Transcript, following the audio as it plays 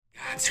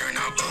turn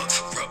out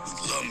rub me,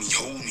 love me,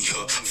 hold me,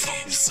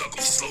 fuck me, suck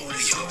me slowly, rub me,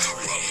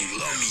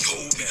 love me,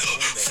 hold me,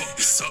 fuck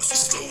me, suck me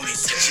slowly,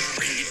 touch it,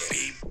 bring it,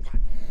 babe.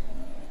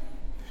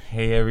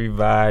 Hey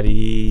everybody.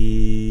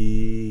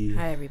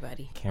 Hi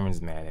everybody.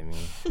 Cameron's mad at me.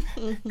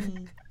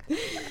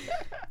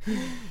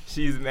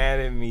 She's mad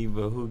at me,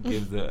 but who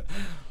gives a...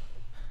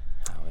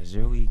 How was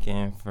your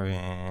weekend,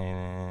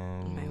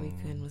 friend? My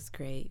weekend was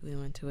great. We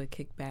went to a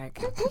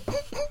kickback.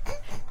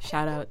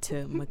 Shout out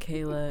to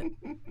Michaela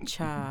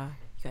Cha.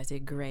 You guys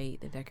did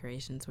great. The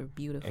decorations were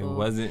beautiful. It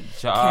wasn't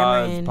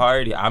Cha's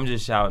party. I'm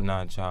just shouting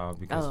out Cha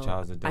because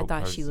Cha's a dope I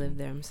thought person. she lived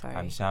there. I'm sorry.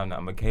 I'm shouting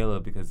out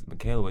Michaela because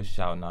Michaela was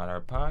shouting out our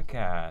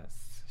podcast.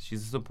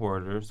 She's a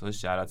supporter, so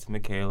shout out to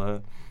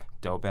Michaela.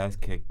 Dope ass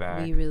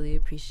kickback. We really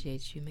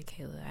appreciate you,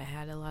 Michaela. I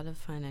had a lot of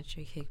fun at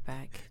your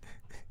kickback.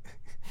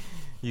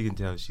 You can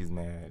tell she's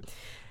mad.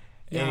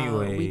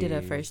 Anyway, we did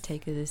a first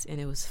take of this and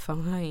it was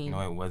fine. No,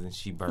 it wasn't.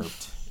 She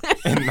burped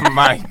in the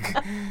mic.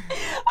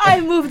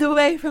 I moved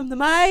away from the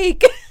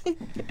mic.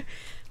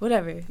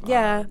 Whatever.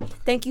 Yeah.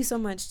 Thank you so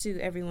much to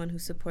everyone who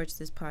supports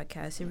this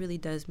podcast. It really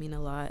does mean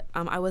a lot.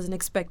 I wasn't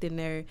expecting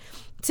there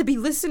to be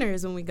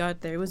listeners when we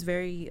got there. It was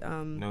very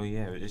No,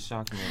 yeah, it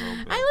shocked me a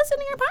little bit. I listen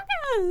to your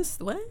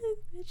podcast. What?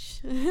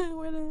 Bitch.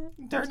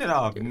 Turn it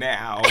off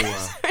now.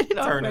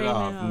 Turn it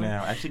off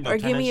now. Actually, no, or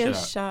turn give me a up.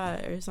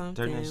 shot or something.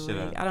 Turn that shit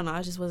up. I don't know.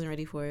 I just wasn't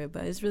ready for it,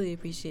 but it's really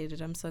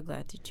appreciated. I'm so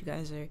glad that you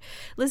guys are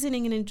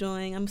listening and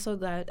enjoying. I'm so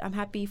glad. I'm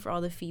happy for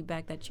all the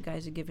feedback that you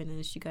guys are giving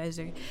us. You guys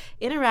are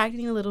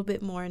interacting a little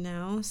bit more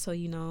now, so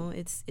you know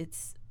it's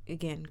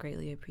again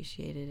greatly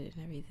appreciated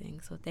and everything.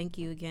 So thank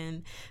you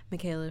again,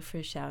 Michaela,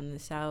 for shouting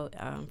us out,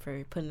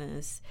 for putting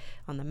us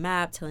on the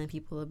map, telling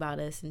people about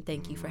us, and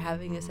thank you for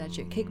having us at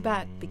your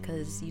kickback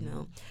because you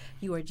know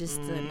you are just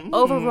an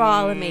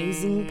overall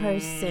amazing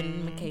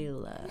person,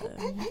 Michaela.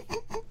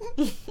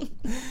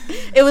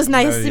 It was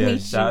nice to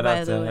meet shout you, out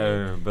by the to way.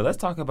 her. But let's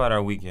talk about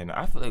our weekend.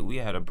 I feel like we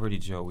had a pretty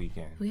chill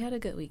weekend. We had a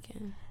good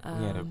weekend.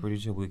 We had a pretty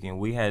chill weekend.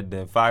 We had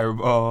the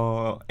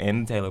fireball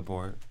and the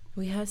Taylorport.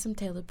 We had some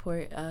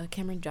Taylorport.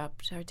 Cameron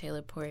dropped our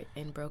Taylorport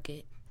and broke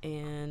it,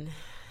 and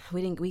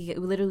we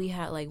literally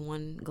had like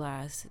one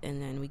glass,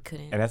 and then we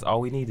couldn't. And that's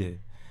all we needed.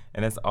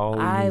 And that's all we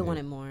I needed.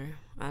 wanted more.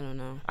 I don't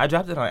know. I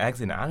dropped it on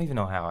accident. I don't even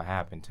know how it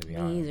happened, to be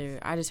honest. Me either.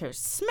 I just heard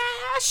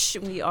smash.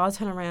 We all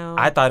turned around.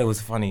 I thought it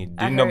was funny.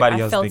 Didn't nobody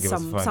else think it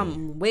was funny? I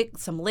felt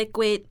some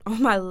liquid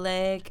on my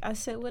leg. I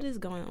said, "What is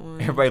going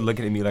on?" Everybody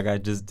looking at me like I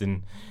just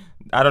didn't.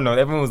 I don't know.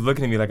 Everyone was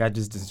looking at me like I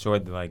just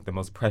destroyed the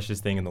most precious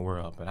thing in the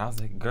world. But I was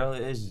like, girl,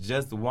 it's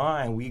just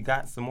wine. We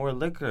got some more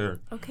liquor.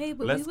 Okay,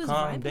 but let's we was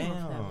calm vibing down.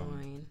 off that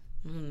wine.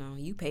 I don't know.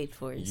 You paid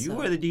for it. You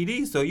were the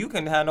DD, so you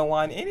couldn't have no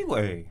wine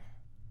anyway.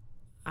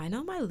 I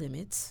know my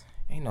limits.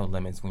 Ain't no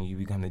limits when you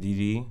become the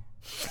DD.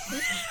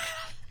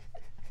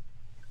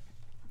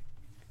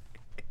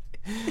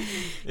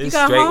 It's you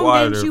got straight home,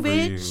 water didn't you, for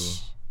bitch?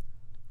 you.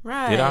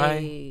 Right. Did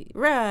I?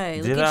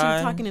 Right. Did Look at I?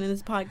 you talking in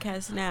this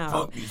podcast now.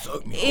 Fuck me,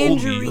 suck me,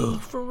 Injury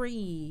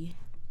free.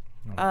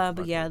 Oh,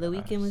 but yeah, the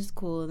weekend was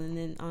cool. And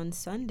then on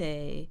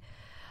Sunday,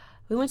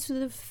 we went to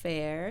the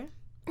fair.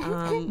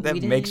 That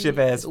makeshift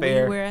ass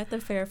fair. We were at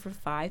the fair for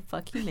 5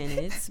 fucking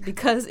minutes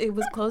because it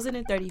was closing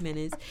in 30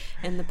 minutes.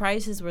 And the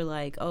prices were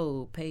like,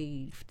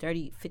 pay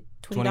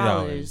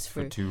 $20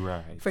 for 2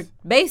 rides. For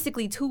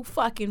basically 2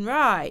 fucking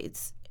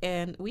rides.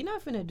 And we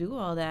not finna do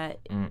all that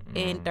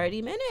in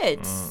 30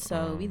 minutes.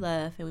 So we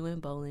left and we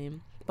went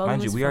bowling.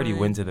 Mind you, we already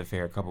went to the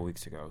fair a couple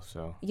weeks ago,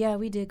 so. Yeah,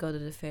 we did go to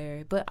the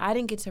fair. But I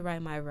didn't get to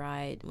ride my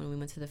ride when we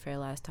went to the fair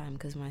last time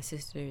because my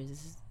sister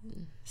is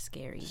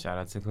scary. Shout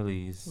out to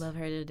Khalees. Love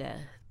her to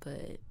death.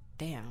 But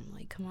damn,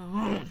 like, come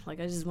on. Like,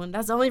 that's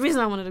the only reason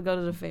I wanted to go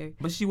to the fair.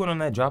 But she went on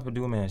that drop or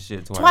do a man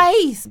shit twice.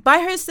 Twice! By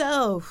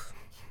herself.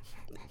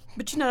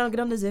 But you know, don't get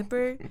on the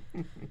zipper.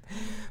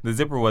 The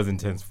zipper was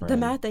intense, friend. The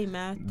math ain't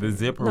math. The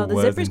zipper was No,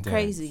 the zipper's intense.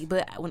 crazy.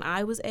 But when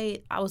I was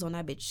 8, I was on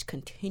that bitch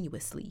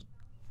continuously.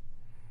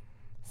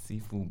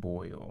 Seafood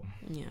boil.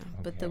 Yeah,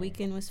 but the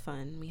weekend was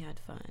fun. We had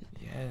fun.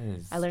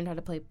 Yes. I learned how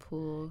to play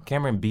pool.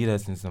 Cameron beat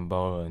us in some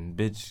bowling.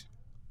 Bitch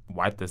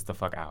wiped us the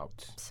fuck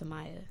out.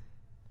 Samaya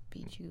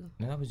beat you.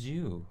 No, that was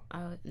you.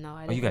 No,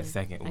 I didn't. Oh, you got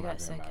second. I got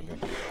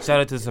second.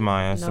 Shout out to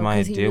Samaya. No, Samaya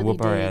 'cause he did really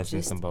whoop our did ass in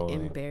just some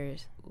bowling.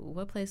 Embarrassed.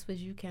 What place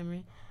was you,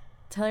 Cameron?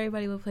 Tell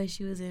everybody what place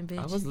you was in, bitch.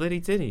 I was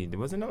litty titty. There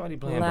wasn't nobody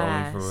playing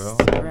bowling for real.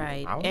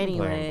 Right. I wasn't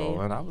playing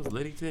bowling. I was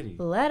litty titty.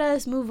 Let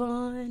us move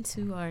on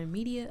to our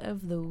media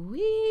of the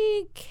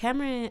week.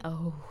 Cameron.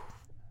 Oh.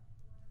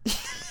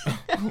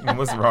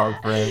 What's wrong,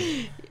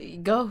 friend?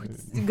 Go.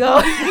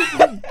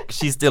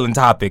 She's stealing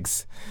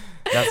topics.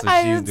 That's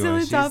what she's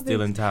doing. She's topics.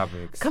 stealing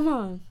topics. Come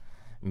on.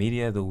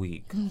 Media of the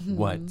week. Mm-hmm.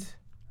 What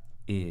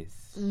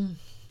is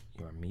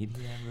your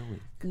media of the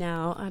week?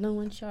 Now, I don't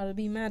want y'all to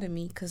be mad at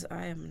me because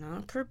I am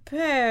not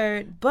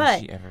prepared.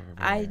 But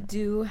I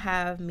do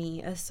have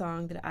me a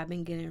song that I've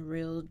been getting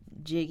real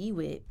jiggy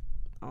with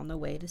on the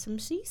way to some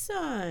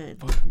CSUN.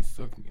 Fuck me,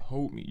 suck me,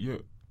 hold me, yeah.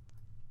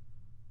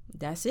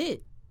 That's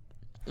it.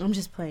 I'm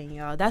just playing,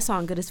 y'all. That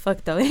song good as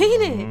fuck, though, ain't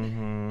it?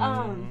 Mm-hmm.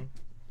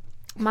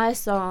 My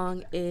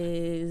song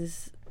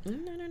is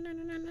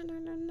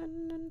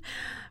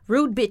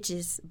Rude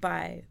Bitches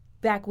by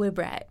Backwood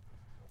Brat.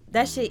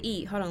 That shit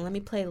eat. Hold on, let me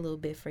play a little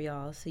bit for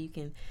y'all so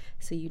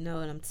you know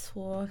what I'm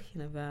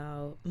talking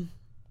about.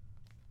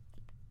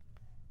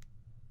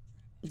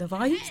 The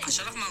volume? I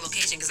shut off my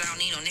location because I don't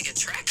need no nigga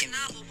tracking me.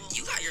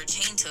 You got your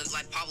chain tugged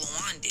like Pablo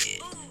Juan did.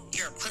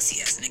 You're a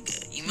pussy ass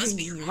nigga. You must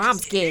be your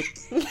mom's kid.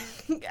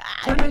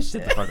 Turn that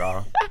shit the fuck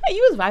off.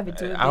 You was vibing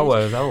to it,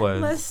 bitch. I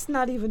was. Let's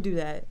not even do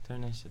that.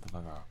 Turn that shit the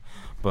fuck off.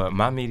 But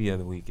my media of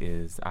the week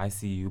is I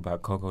See You by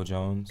Coco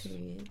Jones.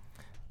 Period.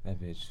 That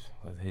bitch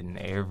was hitting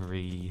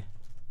everything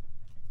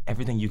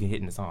you can hit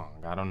in the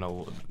song. I don't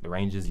know the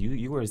ranges.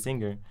 You were a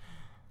singer.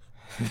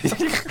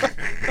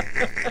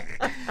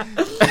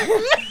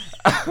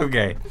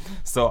 Okay,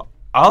 so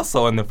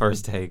also in the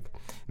first take,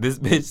 this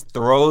bitch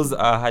throws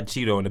a hot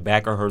Cheeto in the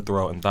back of her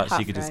throat and thought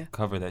she could just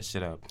cover that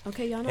shit up.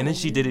 Okay, y'all know. And then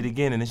she did it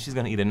again, and then she's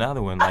gonna eat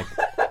another one. Like,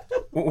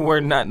 we're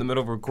not in the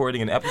middle of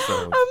recording an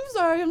episode. I'm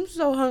sorry, I'm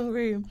so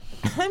hungry.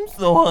 I'm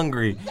so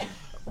hungry.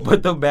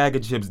 Put the bag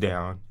of chips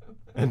down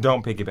and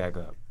don't pick it back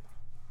up.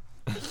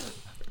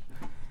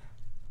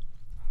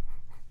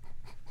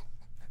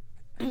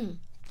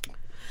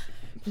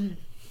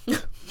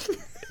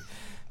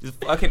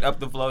 Just fucking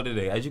up the flow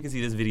today. As you can see,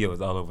 this video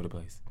is all over the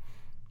place.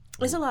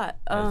 It's a lot.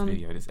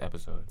 This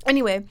episode.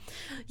 Anyway,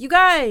 you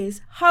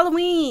guys,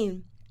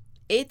 Halloween.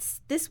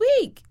 It's this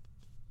week.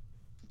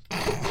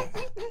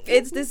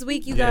 It's this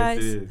week, you guys.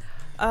 It is.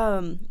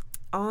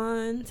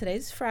 On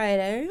today's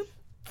Friday,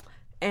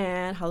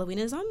 and Halloween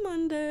is on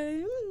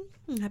Monday.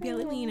 Happy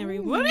Halloween,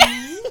 everyone.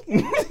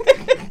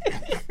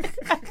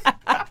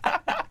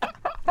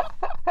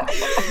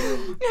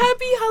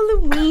 Happy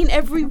Halloween,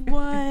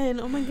 everyone.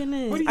 Oh my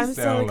goodness. I'm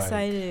so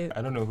excited. Like?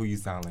 I don't know who you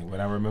sound like, but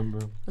I remember.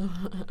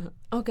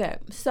 Okay,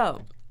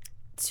 so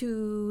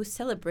to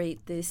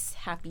celebrate this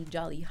happy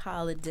jolly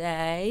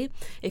holiday,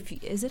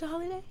 is it a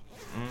holiday?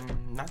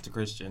 Not to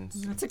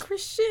Christians. Not to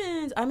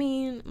Christians. I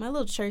mean, my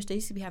little church, they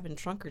used to be having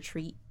trunk or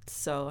treat,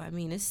 so I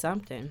mean, it's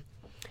something.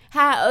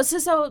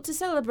 So to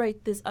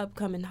celebrate this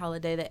upcoming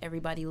holiday that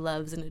everybody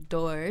loves and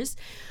adores,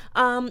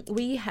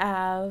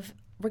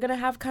 we're going to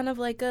have kind of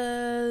like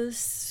a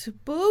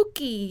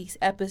spooky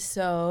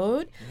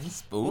episode.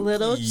 Spooky.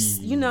 Little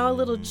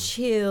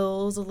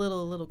chills, a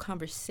little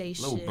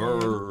conversation. Little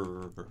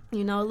burr.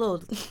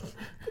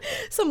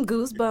 Some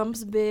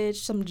goosebumps, bitch,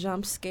 some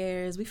jump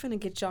scares. We finna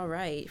get y'all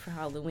right for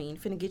Halloween.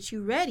 Finna get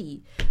you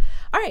ready.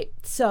 All right,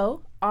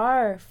 so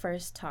our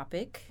first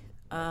topic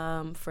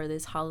for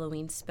this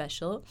Halloween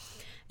special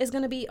is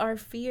going to be our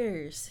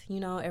fears.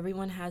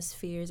 Everyone has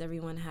fears.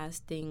 Everyone has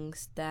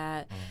things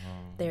that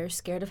they're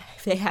scared of.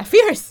 They have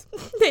fears.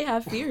 They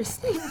have fears.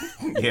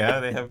 Yeah,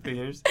 they have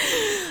fears.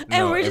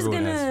 And we're just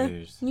going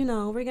to,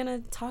 we're going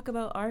to talk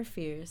about our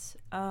fears.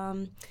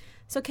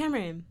 So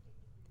Cameron,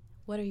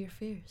 what are your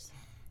fears?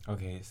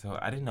 Okay, so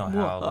I didn't know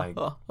how,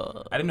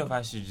 I didn't know if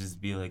I should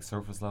just be,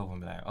 surface level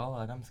and be like, oh,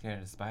 I'm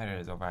scared of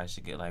spiders, or if I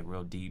should get,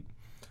 real deep.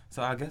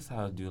 So I guess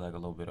I'll do, a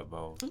little bit of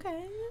both.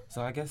 Okay.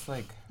 So I guess,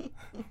 the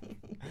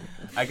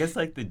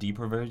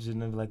deeper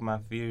version of, my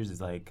fears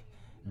is,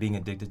 being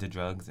addicted to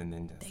drugs and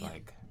then just,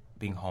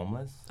 being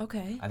homeless.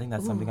 Okay. I think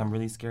that's something I'm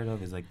really scared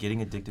of is,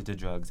 getting addicted to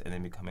drugs and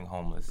then becoming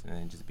homeless and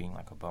then just being,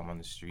 a bum on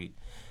the street.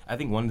 I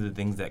think one of the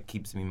things that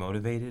keeps me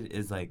motivated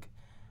is, I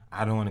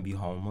don't want to be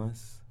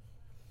homeless.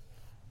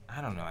 I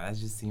don't know. That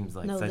just seems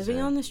like living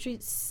on the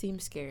streets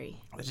seems scary.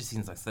 It just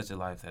seems like such a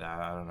life that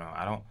I don't know.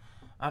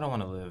 I don't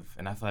want to live,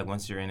 and I feel like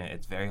once you're in it,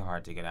 it's very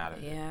hard to get out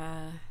of it.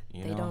 Yeah,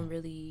 they don't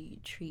really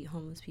treat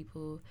homeless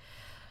people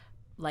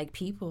like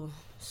people,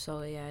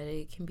 so yeah,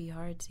 it can be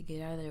hard to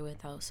get out of there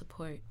without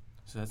support.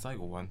 So that's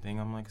one thing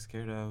I'm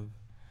scared of.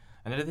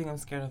 Another thing I'm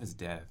scared of is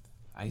death.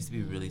 I used to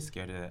be really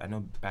scared of it. I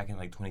know back in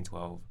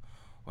 2012.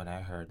 When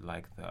I heard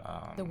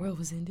the world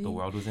was ending. The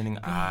world was ending.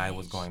 Bitch. I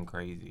was going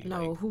crazy.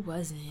 No, who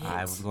wasn't?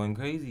 I was going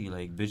crazy.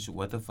 Bitch,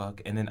 what the fuck?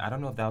 And then I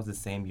don't know if that was the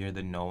same year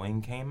The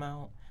Knowing came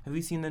out. Have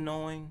you seen The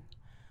Knowing?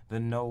 The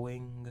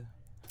Knowing.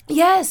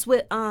 Yes,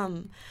 with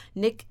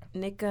Nick.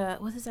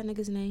 What is that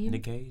nigga's name?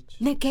 Nick Cage.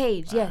 Nick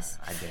Cage. Yes.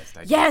 I guess.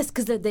 Yes,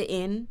 because the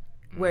end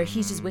where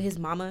he's just with his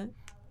mama.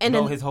 And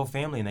then his whole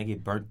family, and they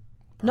get burnt.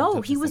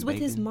 No, he was with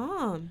his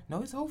mom.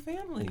 No, his whole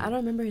family. I don't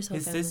remember his whole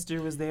family. His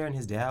sister was there, and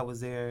his dad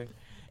was there.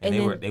 And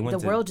then the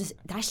world just,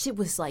 that shit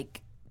was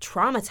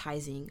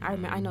traumatizing.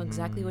 I know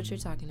exactly what you're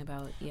talking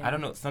about. Yeah. I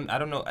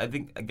don't know. I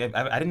think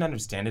I didn't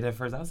understand it at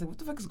first. I was like, what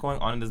the fuck is going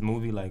on in this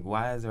movie?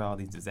 Why is there all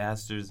these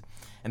disasters?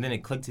 And then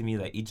it clicked to me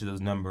that each of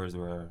those numbers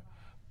were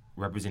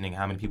representing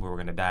how many people were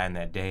going to die in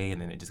that day.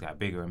 And then it just got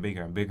bigger and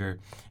bigger and bigger.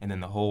 And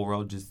then the whole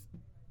world just,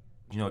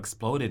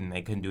 exploded and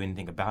they couldn't do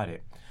anything about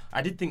it.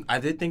 I did think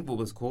what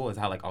was cool is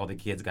how all the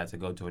kids got to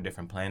go to a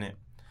different planet.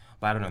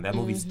 But I don't know, that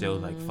movie still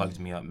fucked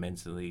me up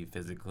mentally,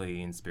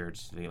 physically, and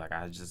spiritually.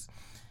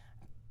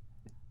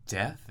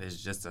 Death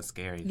is just a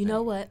scary thing. You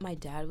know what my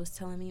dad was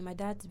telling me? My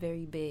dad's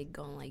very big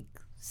on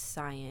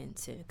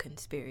science and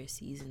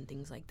conspiracies and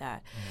things like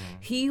that. Mm-hmm.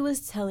 He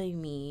was telling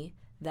me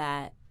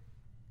that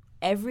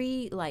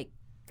every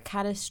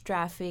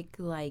catastrophic,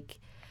 like,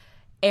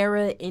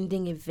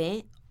 era-ending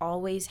event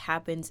always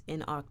happens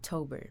in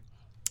October.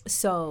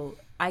 So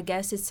I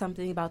guess it's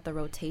something about the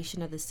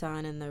rotation of the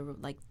sun and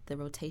the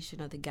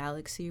rotation of the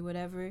galaxy or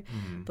whatever.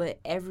 Mm-hmm. But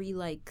every,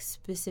 like,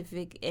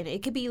 specific, and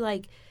it could be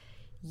like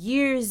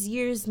years,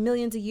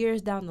 millions of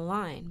years down the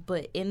line,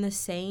 but in the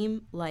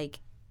same,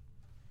 like,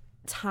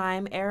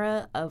 time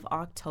era of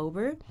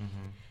October,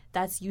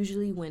 that's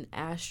usually when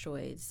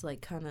asteroids,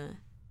 like, kind of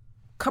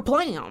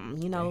kablam,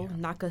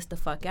 knock us the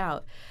fuck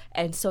out.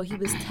 And so he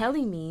was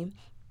telling me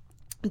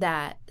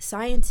that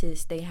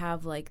scientists, they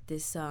have, like,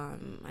 this, I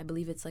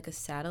believe it's like a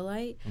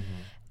satellite,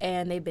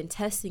 and they've been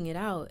testing it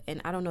out.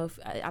 And I don't know if,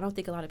 I don't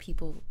think a lot of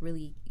people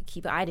really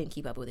I didn't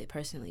keep up with it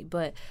personally,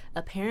 but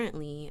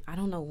apparently, I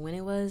don't know when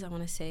it was, I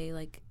want to say,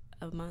 like,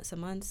 a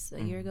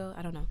year ago,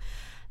 I don't know.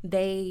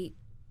 They,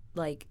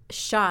 like,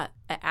 shot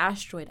an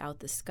asteroid out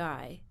the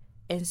sky.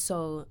 And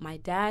so my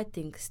dad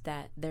thinks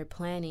that they're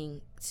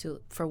planning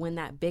for when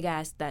that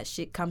that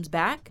shit comes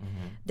back,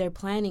 they're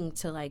planning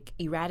to, like,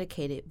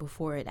 eradicate it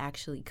before it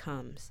actually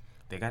comes.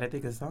 They gotta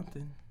think of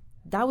something.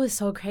 That was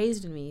so crazy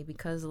to me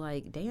because,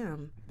 like,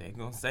 damn. They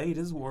gonna save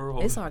this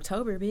world. It's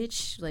October,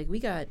 bitch. Like, we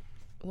got,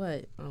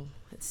 what? Oh,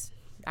 it's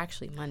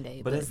actually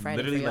Monday, but it's Friday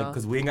literally, for like, y'all.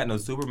 because we ain't got no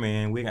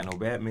Superman, we ain't got no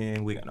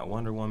Batman, we ain't got no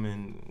Wonder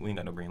Woman, we ain't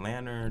got no Green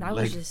Lantern. I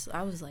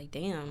was like,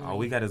 damn. All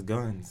we got is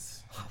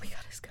guns. All we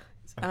got is guns.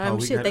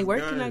 Shit, they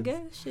working, I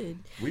guess. Shit.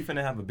 We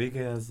finna have a big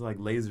ass, like,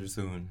 laser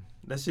soon.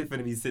 That shit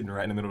finna be sitting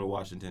right in the middle of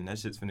Washington. That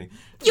shit's finna.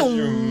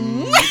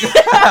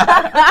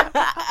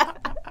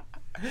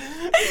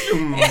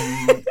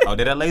 Oh,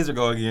 did that laser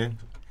go again?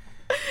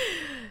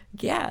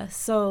 Yeah,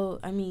 so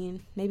I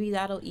mean, maybe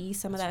that'll ease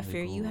some of that really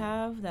fear you cool.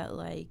 have. That,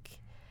 like,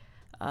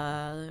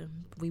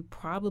 we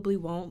probably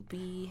won't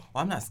be.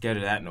 Well, I'm not scared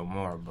of that no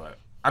more, but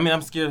I mean,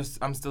 I'm scared.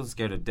 I'm still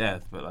scared of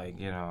death, but, like,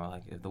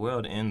 like, if the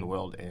world end, the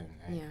world end.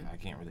 Yeah. I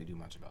can't really do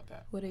much about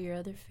that. What are your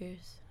other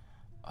fears?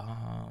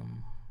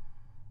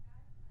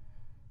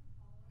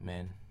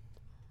 Men.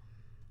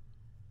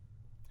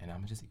 And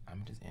I'm just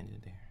end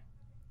it there.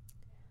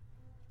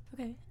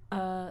 Okay.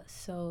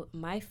 So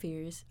my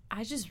fears,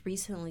 I just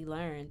recently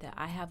learned that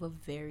I have a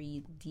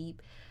very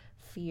deep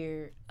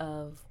fear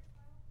of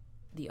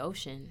the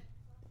ocean.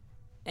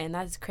 And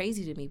that's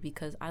crazy to me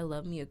because I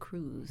love me a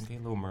cruise. Okay,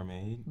 Little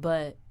Mermaid.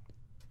 But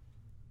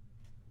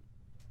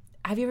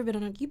have you ever been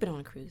on you've been on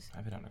a cruise?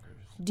 I've been on a cruise.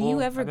 Do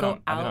you ever go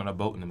out? I've been on a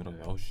boat in the middle of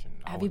the ocean.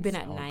 Have you been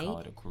at I wouldn't night? call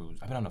it a cruise.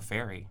 I've been on a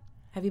ferry.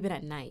 Have you been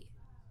at night?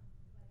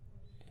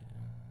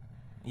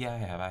 Yeah, I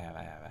have.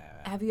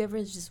 Have you ever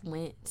just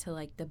went to,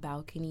 like, the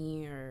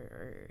balcony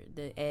or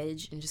the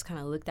edge and just kind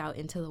of looked out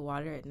into the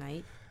water at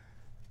night?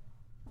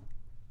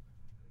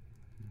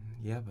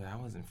 Yeah, but I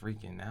wasn't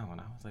freaking out.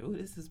 I was like, "Ooh,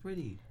 this is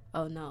pretty."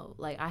 Oh, no.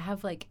 Like, I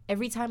have, like,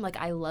 every time, like,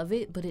 I love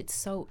it, but it's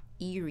so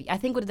eerie. I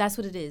think that's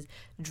what it is.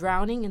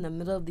 Drowning in the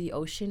middle of the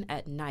ocean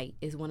at night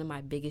is one of my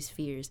biggest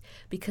fears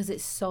because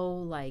it's so,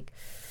 like,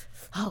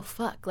 oh,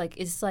 fuck. Like,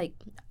 it's like,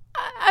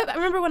 I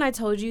remember when I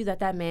told you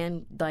that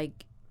man,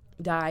 like,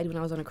 died when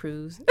I was on a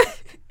cruise.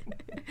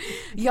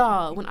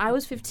 Y'all, when I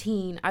was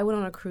 15, I went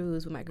on a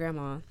cruise with my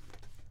grandma.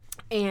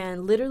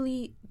 And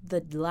literally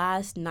the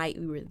last night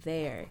we were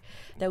there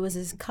was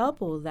this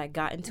couple that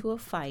got into a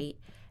fight.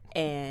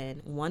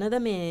 And one of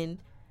the men,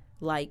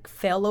 like,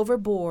 fell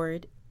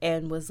overboard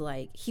and was,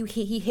 like,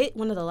 he hit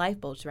one of the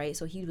lifeboats, right?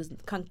 So he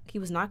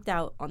was knocked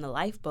out on the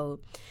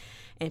lifeboat,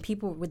 and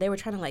they were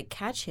trying to, like,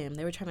 catch him.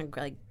 They were trying to,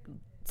 like,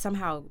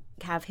 somehow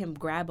have him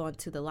grab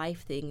onto the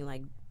life thing and,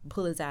 like,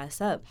 pull his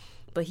ass up.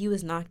 But he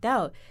was knocked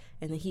out,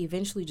 and then he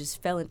eventually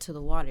just fell into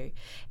the water.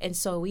 And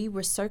so we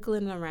were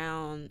circling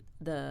around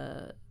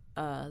the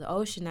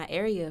ocean, that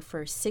area,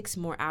 for 6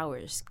 more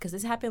hours because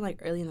this happened,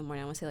 like, early in the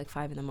morning. I want to say, like,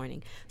 5 in the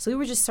morning. So we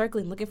were just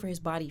circling looking for his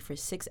body for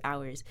 6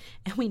 hours,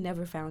 and we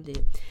never found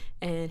it.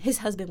 And his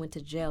husband went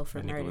to jail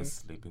for murder. He was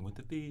sleeping with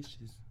the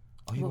fishes.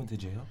 Oh, he went to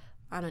jail?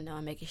 I don't know,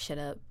 I'm making shit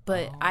up,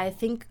 but I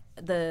think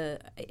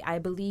I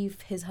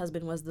believe his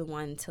husband was the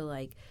one to,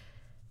 like,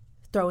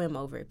 throw him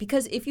over.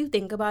 Because if you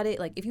think about it,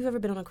 like, if you've ever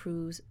been on a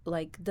cruise,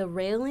 like, the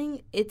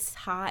railing, it's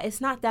high. It's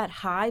not that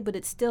high, but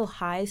it's still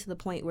high to the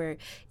point where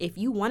if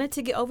you wanted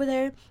to get over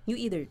there, you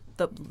either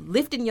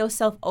lifting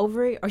yourself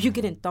over it or you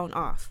getting thrown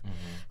off.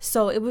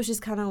 So it was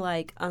just kind of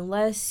like,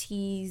 unless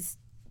he's,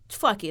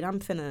 fuck it, I'm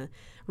finna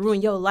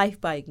ruin your life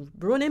by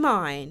ruining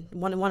mine,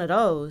 one of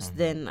those,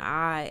 then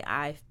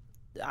I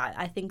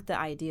think the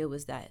idea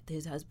was that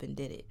his husband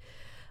did it.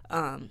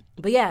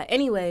 But yeah,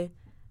 anyway,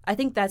 I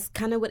think that's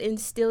kind of what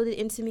instilled it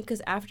into me,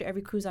 because after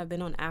every cruise I've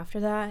been on after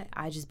that,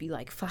 I just be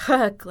like,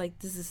 fuck, like,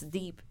 this is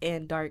deep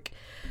and dark.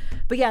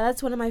 But yeah,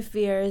 that's one of my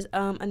fears.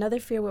 Another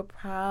fear would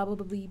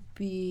probably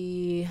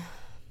be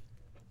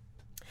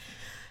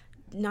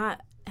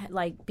not,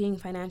 like, being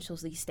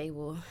financially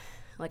stable.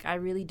 Like, I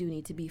really do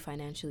need to be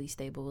financially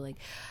stable. Like,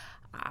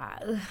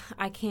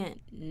 I can't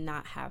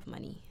not have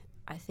money.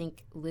 I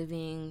think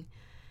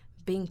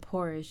being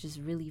poor is just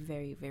really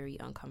very, very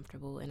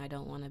uncomfortable, and I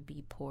don't want to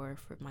be poor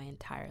for my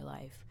entire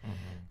life.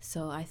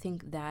 So I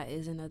think that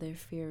is another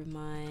fear of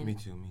mine. Me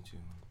too.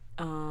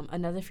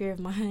 Another fear of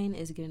mine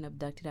is getting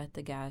abducted at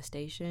the gas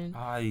station.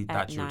 I at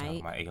thought you were night. talking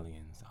about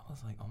aliens. I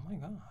was like, oh my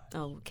god.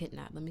 Oh,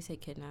 kidnap. Let me say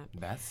kidnap.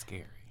 That's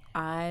scary.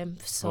 I'm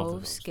Both so of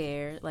those.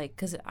 scared, like,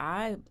 cause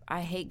I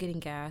hate getting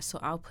gas, so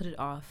I'll put it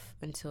off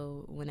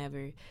until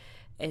whenever,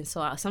 and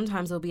so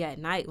sometimes it'll be at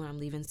night when I'm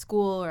leaving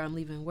school or I'm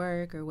leaving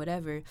work or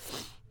whatever,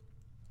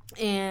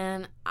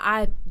 and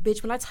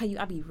bitch, when I tell you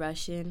I be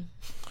rushing,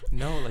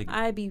 No, like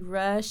I be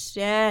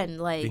rushing,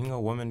 like, being a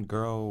woman,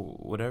 girl,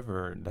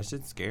 whatever. That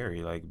shit's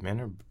scary. Like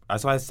men are.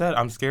 That's why I said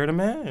I'm scared of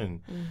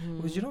men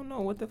because you don't know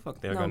what the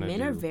fuck they're gonna do.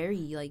 men are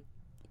very like,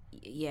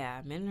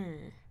 yeah, men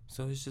are.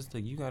 So it's just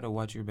like you gotta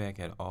watch your back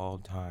at all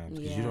times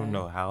because you Yeah. don't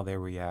know how they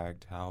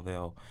react, how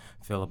they'll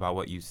feel about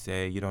what you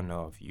say. You don't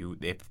know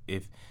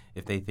if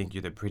they think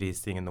you're the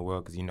prettiest thing in the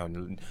world because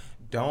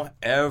don't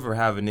ever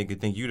have a nigga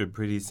think you're the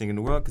prettiest thing in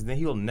the world because then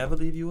he'll never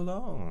leave you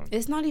alone.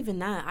 It's not even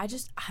that. I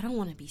don't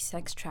want to be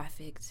sex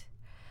trafficked.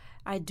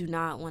 I do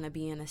not want to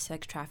be in a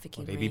sex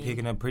trafficking They be ring.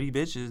 picking up pretty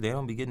bitches. They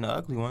don't be getting the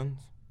ugly ones.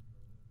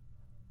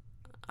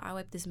 I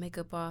wipe this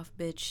makeup off,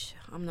 bitch.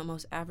 I'm the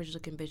most average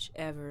looking bitch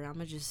ever.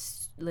 I'ma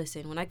just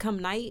listen. When I come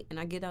night and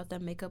I get out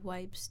that makeup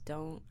wipes, that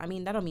don't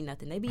mean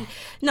nothing. They be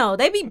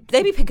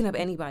picking up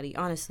anybody,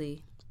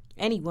 honestly.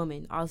 Any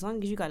woman. As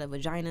long as you got a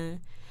vagina.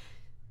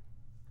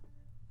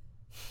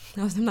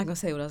 I'm not gonna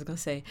say what I was gonna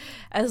say.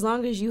 As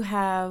long as you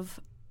have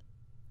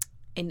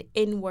an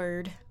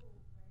inward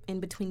in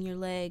between your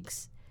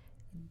legs,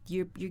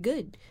 you're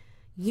good.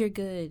 You're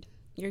good.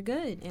 You're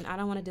good. And I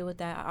don't want to deal with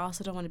that. I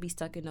also don't want to be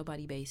stuck in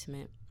nobody's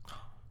basement.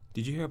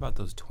 Did you hear about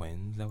those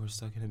twins that were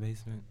stuck in the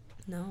basement?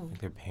 No. Like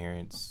their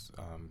parents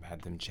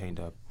had them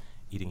chained up,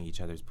 eating each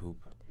other's poop.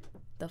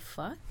 The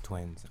fuck?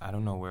 Twins. I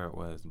don't know where it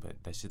was,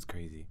 but that shit's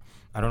crazy.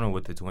 I don't know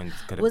what the twins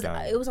could have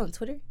done. It was on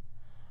Twitter?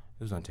 It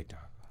was on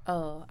TikTok.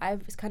 Oh, I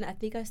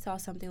think I saw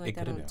something like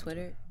that on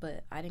Twitter,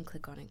 but I didn't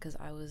click on it because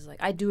I was like,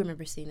 I do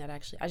remember seeing that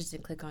actually. I just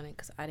didn't click on it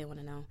because I didn't want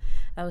to know.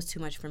 That was too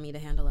much for me to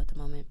handle at the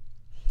moment.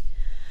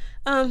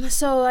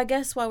 So I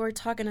guess while we're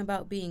talking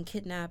about being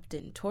kidnapped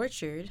and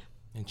tortured.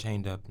 And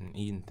chained up and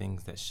eating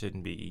things that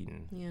shouldn't be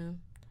eaten. Yeah.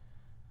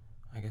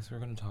 I guess we're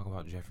going to talk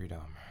about Jeffrey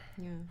Dahmer.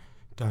 Yeah.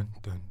 Dun,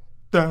 dun,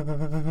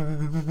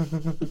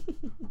 dun.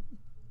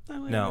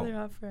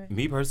 Now,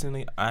 me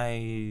personally,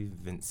 I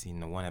haven't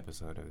seen the one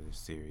episode of this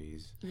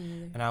series.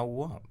 And I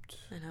won't.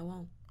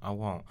 I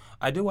won't.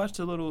 I do watch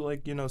the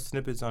little,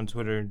 snippets on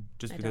Twitter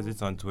just because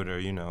it's on Twitter.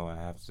 I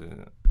have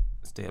to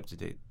stay up to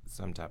date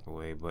some type of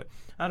way. But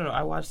I don't know.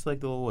 I watched, the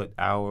little,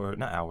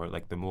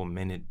 the little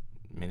minute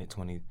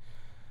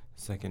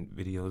 20-second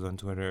videos on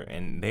Twitter.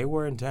 And they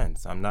were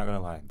intense. I'm not going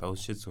to lie.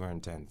 Those shits were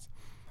intense.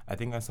 I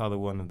think I saw the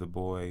one of the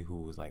boy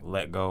who was,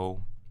 let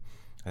go.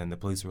 And the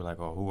police were like,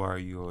 "Oh, who are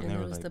you?" And there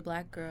was the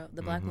black girl,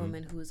 the black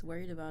woman who was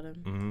worried about him.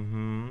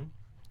 Mm-hmm.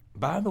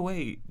 By the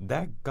way,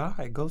 that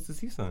guy goes to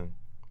CSUN.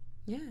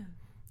 Yeah.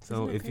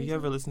 So if he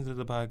ever listens to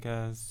the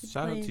podcast,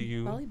 shout out to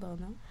you. Volleyball,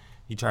 no?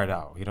 He tried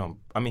out.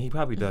 He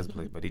probably does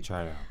play, but he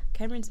tried out.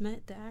 Cameron's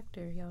met the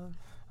actor, y'all.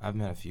 I've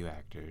met a few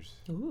actors.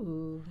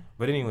 Ooh.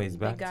 But anyways,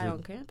 big guy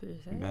on campus.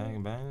 Hey?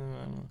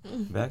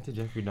 Back to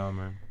Jeffrey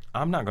Dahmer.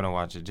 I'm not gonna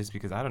watch it just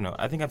because I don't know.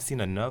 I think I've seen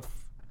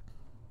enough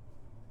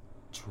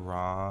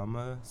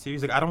trauma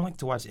series. I don't like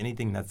to watch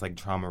anything that's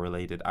trauma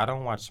related. I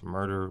don't watch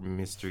murder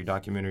mystery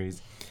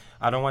documentaries.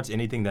 I don't watch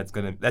anything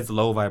that's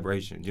low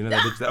vibration. You know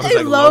that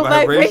was low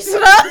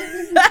vibration.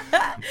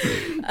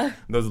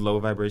 Those low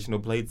vibrational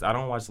plates. I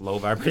don't watch low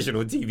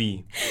vibrational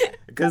TV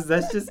because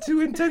that's just too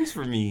intense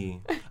for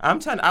me. I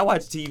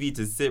watch TV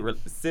to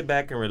sit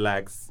back and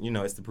relax.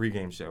 It's the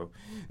pregame show,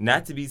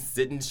 not to be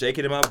sitting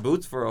shaking in my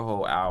boots for a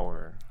whole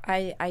hour.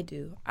 I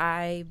do.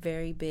 I'm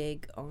very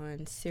big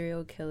on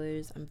serial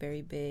killers. I'm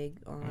very big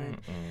on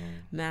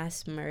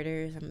mass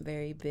murders. I'm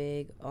very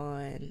big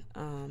on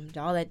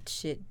all that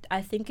shit.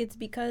 I think it's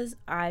because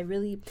I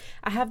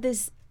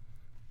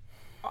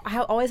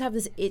always have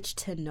this itch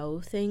to know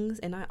things,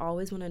 and I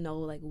always want to know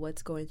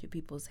what's going through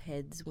people's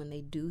heads when they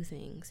do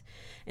things.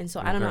 And so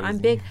I don't know. I'm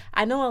big.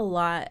 I know a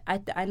lot.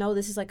 I know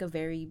this is a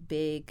very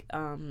big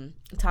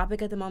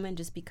topic at the moment,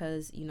 just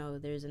because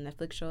there's a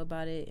Netflix show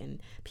about it,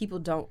 and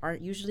people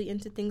aren't usually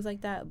into things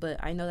like that.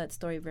 But I know that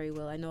story very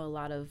well. I know a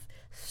lot of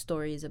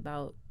stories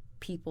about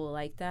people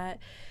like that.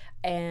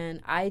 And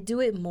I do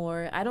it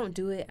more. I don't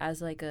do it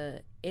as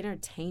a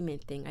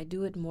entertainment thing. I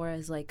do it more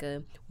as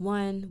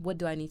what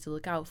do I need to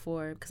look out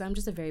for? Because I'm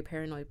just a very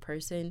paranoid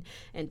person.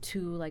 And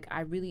two,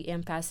 I really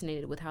am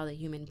fascinated with how the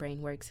human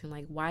brain works and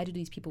why do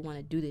these people want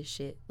to do this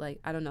shit?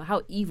 I don't know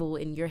how evil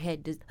in your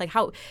head does,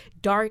 how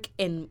dark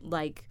and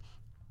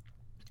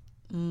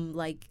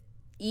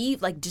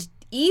just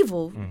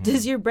evil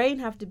does your brain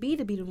have to be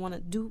be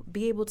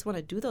able to want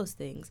to do those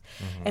things?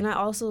 And I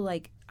also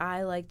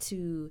I like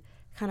to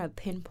kind of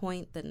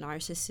pinpoint the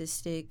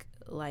narcissistic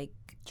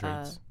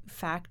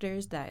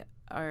factors that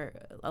are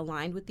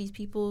aligned with these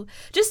people,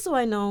 just so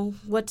I know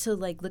what to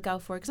look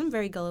out for, because I'm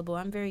very gullible,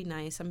 I'm very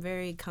nice, I'm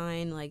very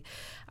kind,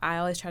 I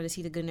always try to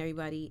see the good in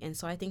everybody. And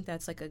so I think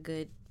that's a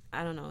good,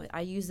 I don't know,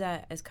 I use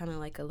that as kind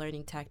of a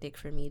learning tactic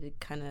for me to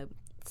kind of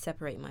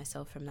separate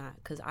myself from that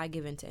because I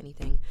give into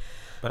anything.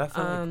 But I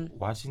feel like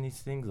watching these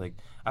things, like,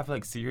 I feel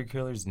like serial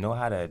killers know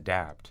how to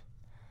adapt.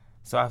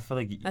 So I feel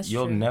like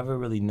you'll never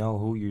really know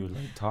who you're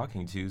like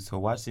talking to. So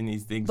watching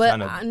these things,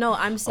 but no,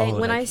 I'm saying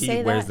when I say he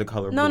that, wears the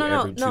color blue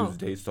every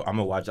Tuesday, so I'm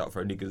gonna watch out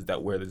for niggas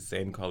that wear the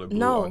same color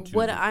blue on Tuesday.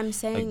 What I'm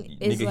saying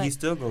is nigga, like, he's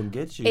still gonna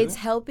get you. It's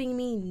helping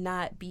me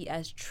not be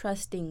as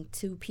trusting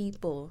to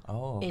people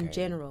in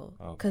general,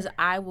 because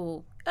I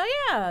will. Oh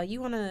yeah,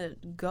 you wanna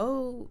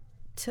go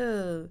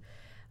to.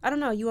 I don't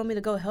know, you want me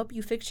to go help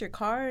you fix your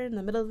car in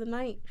the middle of the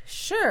night?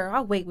 Sure,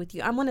 I'll wait with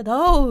you. I'm one of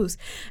those.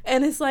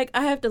 And it's like,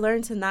 I have to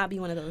learn to not be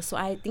one of those. So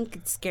I think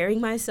it's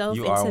scaring myself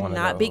into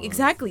not being.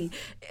 Exactly.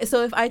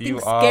 So if I think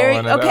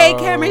scaring. Okay,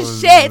 Cameron,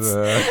 shit.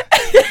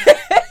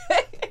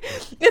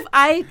 If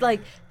I,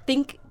 like,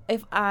 think.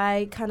 If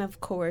I kind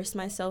of coerce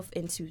myself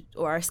into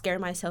or scare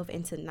myself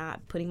into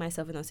not putting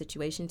myself in those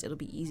situations, it'll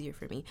be easier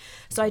for me.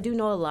 So I do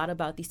know a lot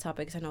about these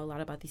topics. I know a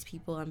lot about these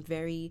people. I'm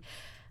very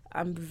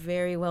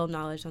well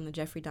knowledgeable on the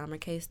Jeffrey Dahmer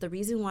case. The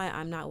reason why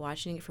I'm not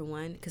watching it, for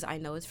one, because I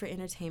know it's for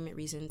entertainment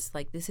reasons.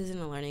 Like, this isn't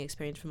a learning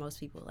experience for most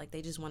people. Like,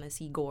 they just want to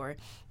see gore.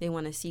 They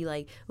want to see,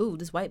 like, ooh,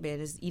 this white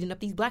man is eating up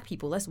these black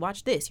people. Let's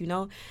watch this, you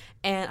know?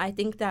 And I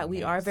think that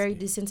we are very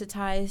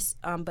desensitized,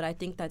 but I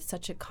think that's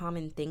such a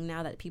common thing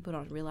now that people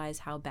don't realize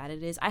how bad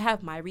it is. I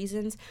have my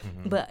reasons,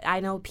 but I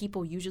know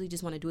people usually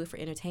just want to do it for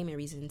entertainment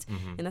reasons.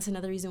 And that's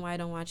another reason why I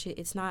don't watch it.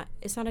 It's not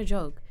a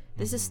joke.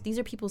 These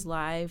are people's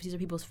lives. These are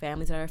people's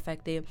families that are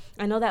affected.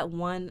 I know that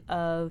one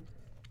of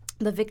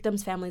the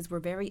victims' families were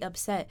very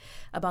upset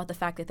about the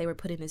fact that they were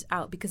putting this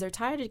out because they're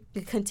tired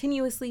to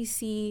continuously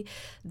see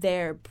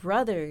their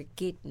brother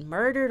get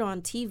murdered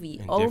on TV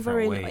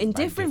in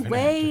different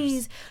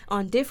ways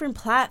on different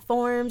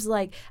platforms.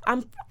 Like, I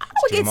would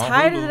get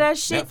tired of that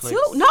shit Netflix.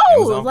 Too.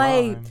 No,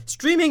 like Prime.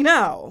 Streaming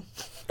now.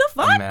 The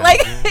fuck?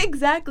 Like,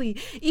 exactly.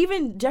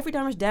 Even Jeffrey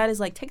Dahmer's dad is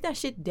like, take that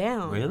shit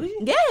down. Really?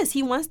 Yes,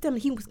 he wants them.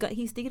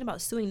 He's thinking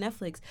about suing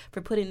Netflix for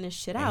putting this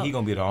shit out. He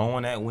gonna be the only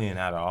one that win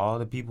out of all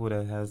the people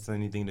that has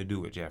anything to do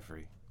with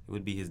Jeffrey. It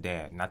would be his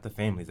dad, not the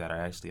families that are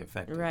actually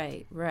affected.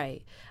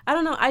 Right. I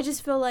don't know. I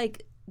just feel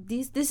like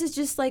this is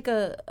just like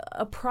a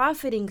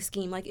profiting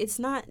scheme. Like,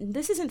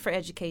 this isn't for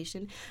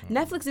education.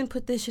 Netflix didn't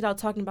put this shit out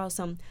talking about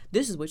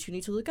this is what you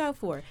need to look out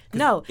for.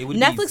 No,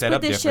 Netflix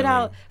put this shit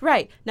out.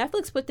 Right.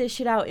 Netflix put this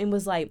shit out and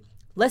was like,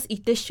 let's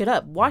eat this shit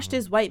up. Watch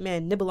this white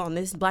man nibble on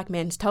this black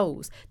man's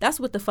toes. That's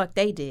what the fuck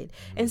they did.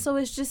 And so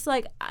it's just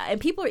like, and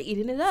people are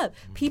eating it up.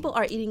 People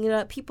are eating it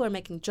up. People are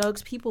making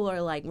jokes. People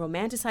are like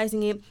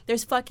romanticizing it.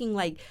 There's fucking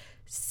like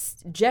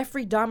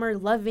Jeffrey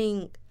Dahmer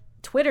loving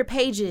Twitter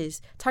pages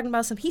talking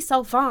about he's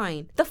so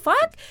fine. The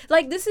fuck?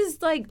 Like, this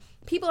is like,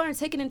 people aren't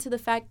taking into the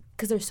fact,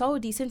 because they're so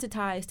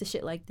desensitized to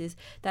shit like this,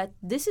 that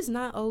this is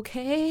not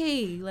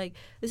okay. Like,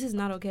 this is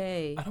not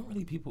okay. I don't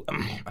think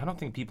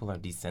people are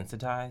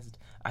desensitized.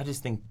 I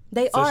just think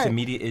they social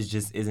media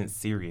isn't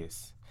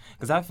serious.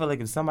 Because I feel like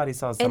if somebody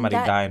saw somebody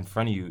die in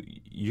front of you,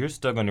 you're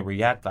still going to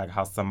react like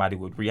how somebody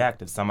would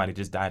react if somebody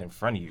just died in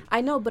front of you. I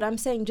know, but I'm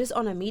saying just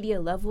on a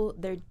media level,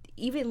 they're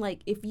even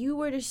like, if you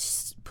were to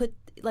put,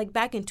 like,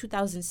 back in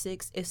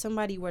 2006, if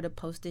somebody were to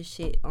post this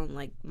shit on,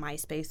 like,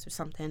 MySpace or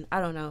something, I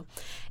don't know,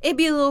 it'd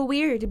be a little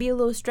weird, it'd be a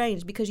little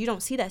strange, because you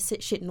don't see that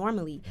shit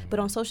normally. But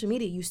on social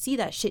media, you see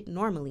that shit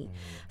normally.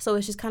 So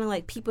it's just kind of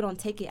like, people don't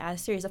take it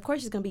as serious. Of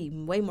course, it's going to be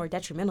way more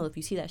detrimental if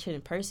you see that shit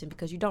in person,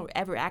 because you don't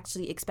ever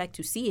actually expect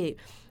to see it,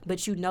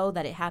 but you know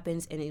that it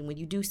happens, and then when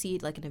you do see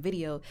it, like in a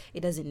video,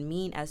 it doesn't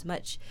mean as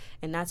much.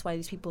 And that's why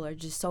these people are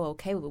just so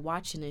okay with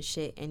watching this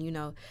shit and, you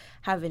know,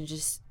 having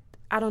just,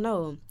 I don't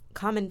know,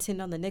 commenting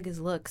on the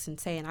nigga's looks and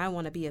saying, I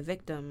want to be a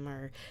victim,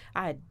 or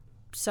I'd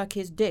suck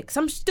his dick.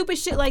 Some stupid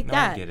shit like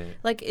that. I get it.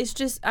 Like, it's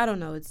just, I don't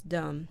know, it's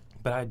dumb.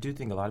 But I do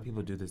think a lot of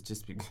people do this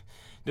just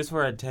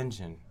for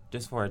attention.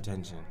 Just for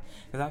attention.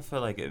 Because I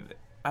feel like,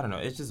 I don't know,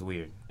 it's just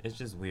weird. It's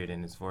just weird,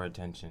 and it's for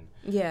attention.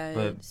 Yeah,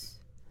 but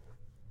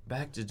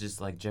back to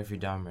just, like, Jeffrey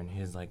Dahmer and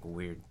his, like,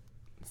 weird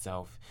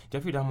self.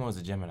 Jeffrey Dahmer was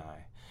a Gemini,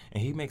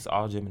 and he makes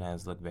all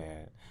Geminis look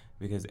bad,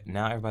 because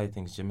now everybody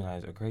thinks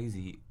Geminis are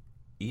crazy,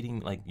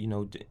 eating, like, you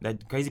know,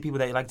 that crazy people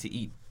that like to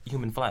eat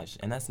human flesh,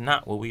 and that's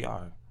not what we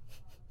are.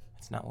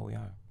 That's not what we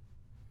are.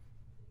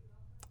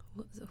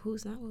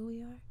 Who's not what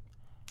we are?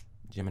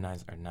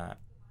 Geminis are not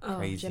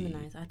crazy. Oh,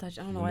 Geminis. I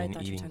don't know why I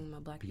thought you were talking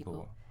about black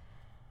people.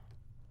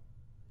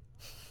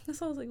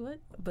 So I was like, what?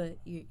 But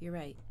you're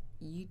right.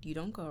 You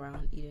don't go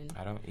around eating.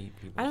 I don't eat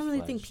people's I don't really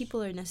flesh. think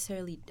people are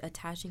necessarily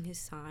attaching his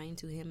sign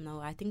to him,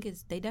 though. I think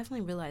they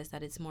definitely realize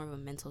that it's more of a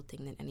mental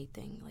thing than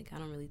anything. Like, I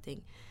don't really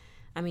think.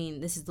 I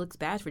mean, looks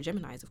bad for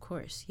Geminis, of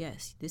course.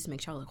 Yes, this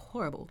makes y'all look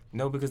horrible.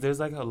 No, because there's,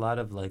 like, a lot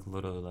of, like,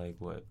 little, like,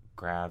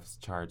 graphs,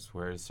 charts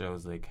where it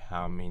shows, like,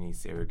 how many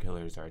serial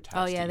killers are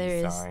attached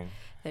to each sign.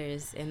 There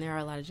is. And there are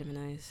a lot of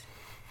Geminis.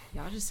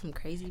 Y'all just some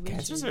crazy bitches.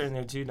 Cancers are in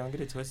there, too. Don't get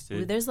it twisted.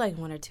 Well, there's, like,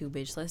 one or two,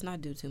 bitch. Let's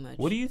not do too much.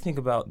 What do you think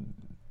about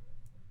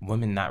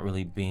women not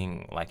really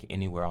being, like,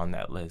 anywhere on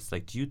that list?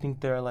 Like, do you think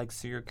there are, like,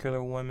 serial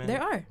killer women?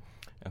 There are.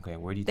 Okay,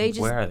 where do you think?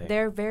 Where are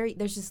they?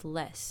 There's just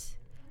less.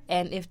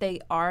 And if they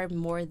are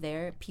more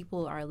there,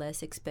 people are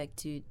less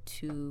expected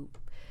to,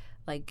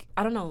 like,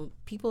 I don't know,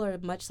 people are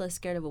much less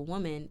scared of a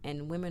woman,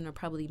 and women are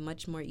probably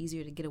much more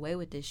easier to get away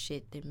with this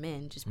shit than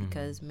men, just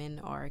because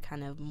men are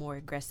kind of more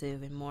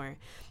aggressive and more,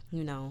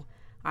 you know,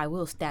 I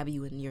will stab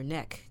you in your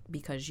neck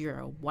because you're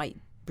a white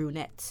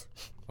brunette.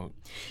 Oh.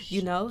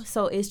 You know?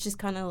 So it's just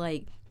kind of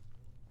like,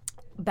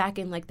 back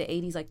in like the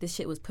 80s, like this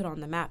shit was put on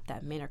the map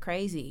that men are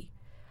crazy.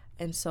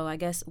 And so I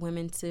guess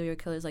women serial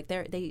killers, like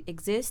they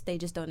exist, they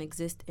just don't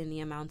exist in the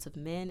amounts of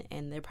men,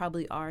 and there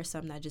probably are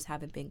some that just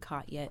haven't been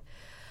caught yet.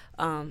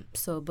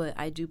 But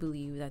I do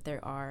believe that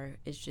there are.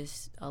 It's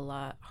just a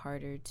lot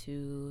harder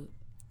to,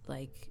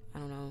 like, I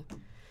don't know,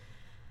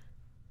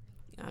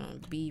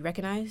 be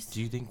recognized.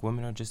 Do you think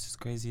women are just as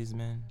crazy as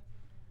men?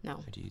 No,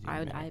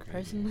 I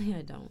personally,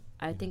 I don't.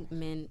 I think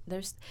men,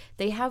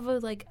 they have a,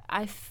 like,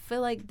 I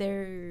feel like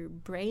their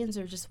brains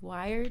are just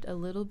wired a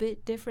little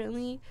bit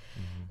differently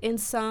in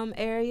some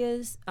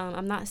areas.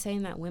 I'm not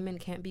saying that women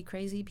can't be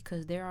crazy,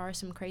 because there are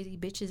some crazy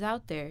bitches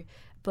out there,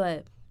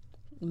 but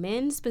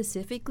men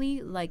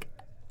specifically, like,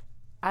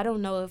 I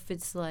don't know if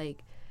it's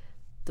like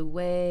the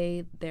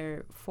way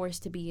they're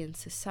forced to be in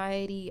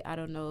society. I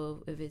don't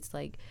know if it's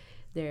like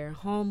their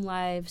home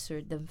lives,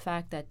 or the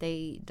fact that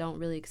they don't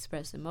really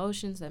express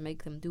emotions that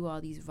make them do all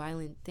these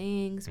violent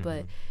things.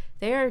 But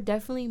they are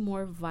definitely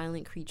more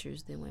violent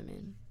creatures than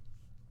women,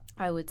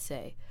 I would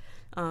say.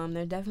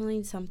 They're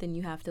definitely something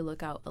you have to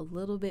look out a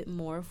little bit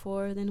more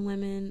for than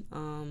women.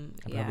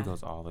 It probably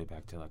goes all the way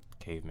back to like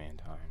caveman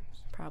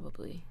times.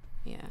 Probably,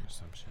 yeah. Or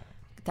some shit.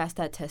 That's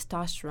that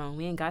testosterone.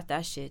 We ain't got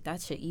that shit.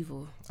 That shit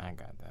evil. I ain't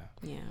got that.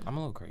 Yeah. I'm a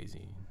little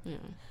crazy. Yeah.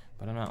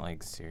 But I'm not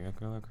like serial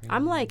killer crazy.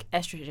 I'm like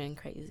estrogen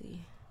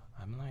crazy.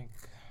 I'm like,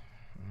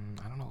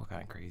 I don't know what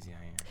kind of crazy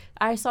I am.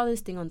 I saw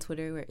this thing on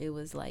Twitter where it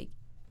was like,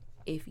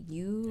 if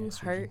you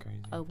hurt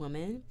a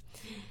woman,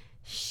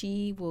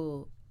 she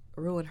will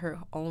ruin her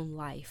own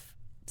life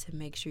to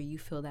make sure you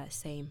feel that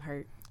same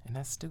hurt. And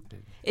that's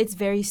stupid. It's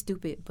very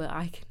stupid, but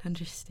I can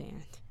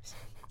understand.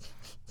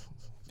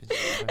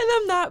 And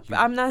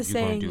I'm not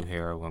saying you gonna do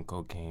heroin,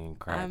 cocaine,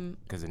 crack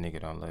because a nigga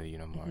don't love you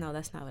no more. No,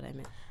 that's not what I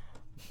meant.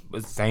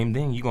 But same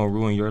thing, you gonna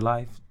ruin your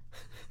life.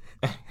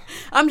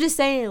 I'm just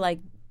saying, like,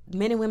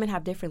 men and women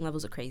have different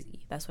levels of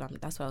crazy. That's what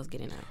I was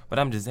getting at. But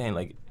I'm just saying,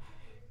 like,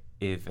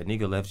 if a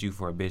nigga left you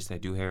for a bitch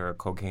that do heroin,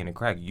 cocaine, and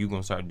crack, you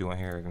gonna start doing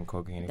heroin,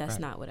 cocaine, and crack. That's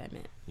not what I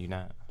meant. You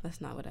not? That's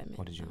not what I meant.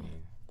 What did you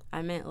mean?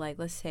 I meant, like,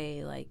 let's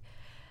say, like,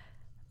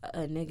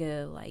 a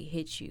nigga, like,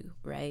 hit you,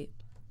 right?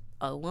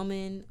 A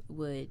woman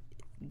would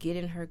get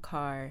in her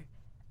car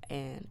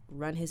and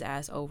run his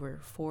ass over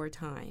 4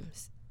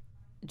 times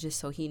just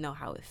so he know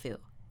how it feel.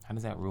 How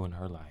does that ruin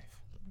her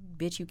life?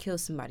 Bitch, you kill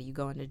somebody, you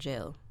go into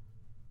jail.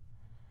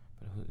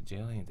 But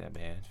jail ain't that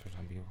bad for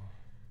some people.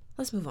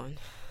 Let's move on.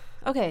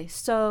 Okay,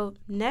 so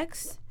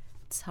next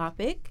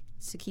topic,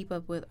 to keep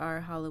up with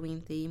our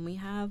Halloween theme, we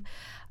have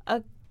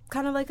a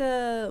kind of like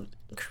a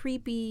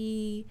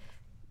creepy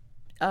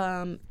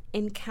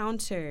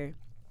encounter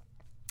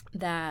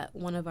that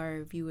one of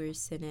our viewers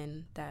sent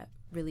in that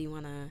really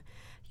want to,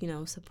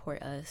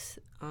 support us.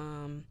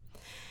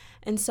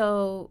 And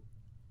so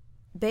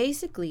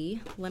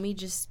basically, let me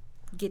just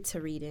get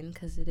to reading,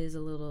 because it's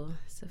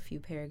a few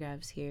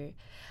paragraphs here.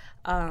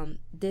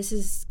 This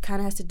is kind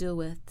of has to do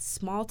with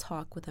small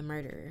talk with a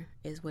murderer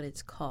is what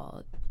it's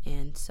called.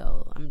 And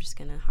so I'm just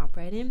going to hop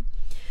right in.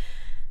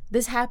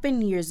 This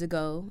happened years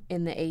ago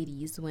in the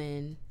 80s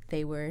when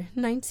they were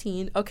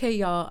 19. Okay,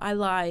 y'all, I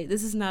lied.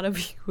 This is not a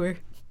viewer.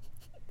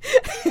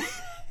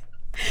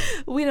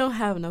 We don't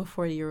have no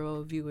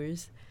 40-year-old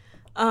viewers,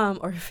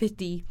 or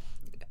 50.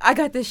 I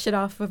got this shit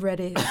off of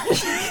Reddit.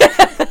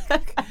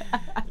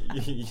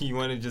 You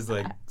want to just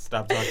like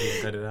stop talking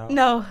and cut it out?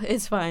 No,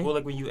 it's fine. Well,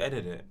 like when you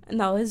edit it.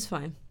 No, it's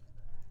fine.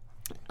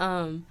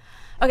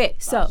 Okay,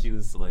 so she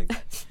was like,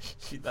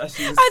 she thought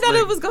she was. I thought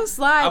it was gonna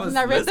slide when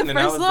I read the first line.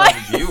 I was like,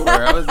 viewer.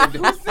 I was like,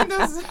 who sent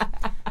us?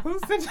 Who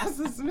sent us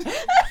this?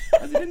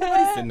 I said,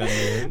 nobody sent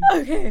nothing in.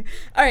 Okay,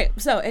 all right.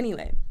 So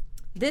anyway.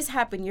 This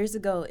happened years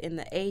ago in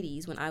the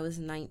 80s when I was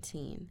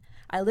 19.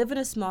 I live in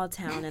a small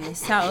town in the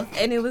South,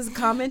 and it was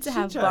common to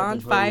have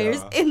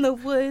bonfires in the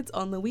woods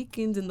on the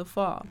weekends in the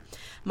fall.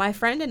 My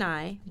friend and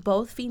I,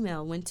 both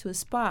female, went to a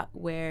spot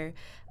where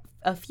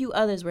a few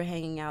others were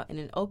hanging out in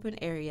an open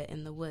area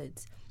in the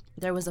woods.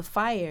 There was a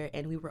fire,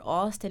 and we were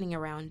all standing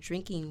around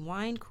drinking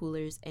wine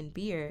coolers and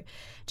beer,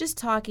 just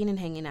talking and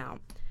hanging out.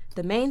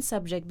 The main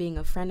subject being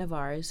a friend of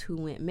ours who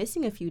went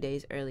missing a few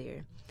days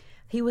earlier.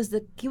 He was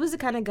the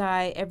kind of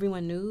guy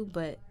everyone knew,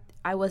 but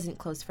I wasn't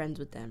close friends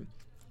with them.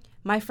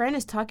 My friend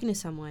is talking to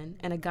someone,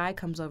 and a guy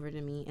comes over to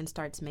me and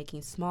starts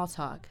making small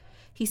talk.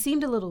 He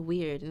seemed a little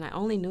weird, and I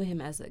only knew him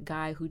as a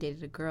guy who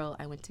dated a girl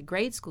I went to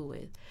grade school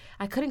with.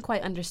 I couldn't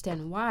quite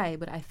understand why,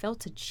 but I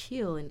felt a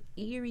chill and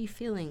eerie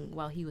feeling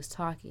while he was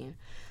talking.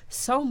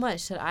 So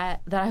much that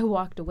I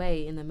walked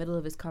away in the middle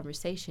of his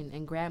conversation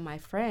and grabbed my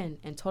friend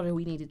and told her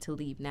we needed to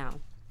leave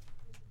now.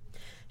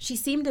 She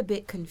seemed a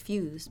bit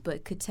confused,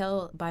 but could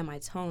tell by my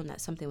tone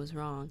that something was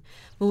wrong.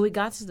 When we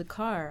got to the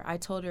car, I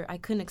told her I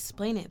couldn't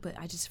explain it, but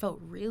I just felt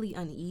really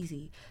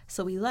uneasy.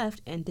 So we left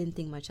and didn't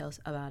think much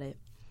else about it.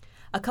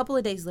 A couple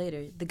of days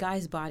later, the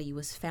guy's body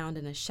was found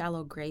in a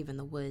shallow grave in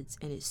the woods,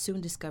 and it soon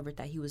discovered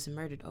that he was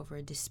murdered over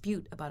a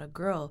dispute about a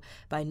girl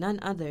by none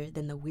other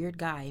than the weird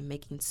guy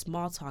making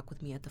small talk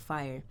with me at the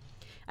fire.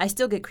 I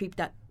still get creeped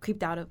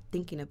out of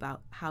thinking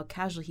about how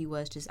casual he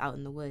was just out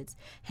in the woods,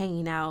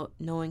 hanging out,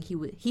 knowing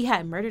he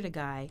had murdered a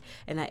guy,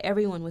 and that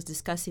everyone was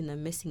discussing the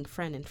missing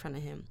friend in front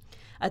of him.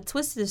 A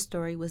twist to the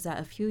story was that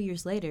a few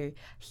years later,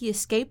 he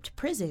escaped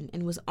prison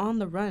and was on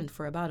the run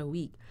for about a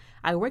week.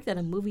 I worked at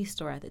a movie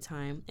store at the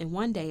time, and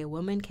one day a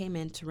woman came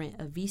in to rent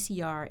a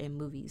VCR and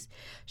movies.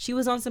 She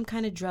was on some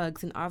kind of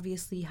drugs and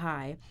obviously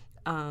high.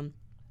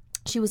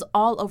 She was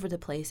all over the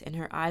place and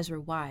her eyes were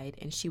wide,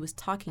 and she was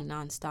talking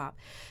nonstop.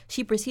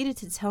 She proceeded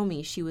to tell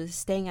me she was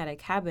staying at a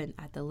cabin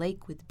at the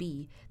lake with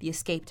B, the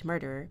escaped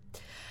murderer.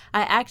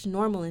 I acted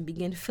normal and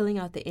began filling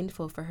out the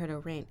info for her to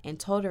rent and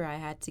told her I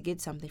had to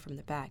get something from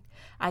the back.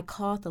 I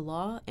called the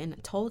law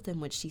and told them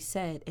what she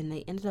said, and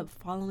they ended up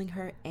following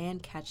her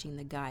and catching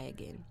the guy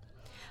again.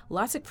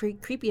 Lots of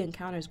creepy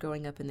encounters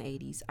growing up in the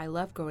 80s. I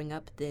loved growing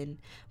up then,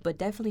 but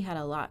definitely had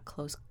a lot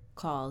close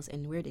calls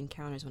and weird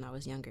encounters when I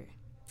was younger.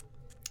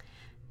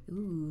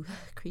 Ooh,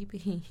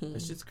 creepy.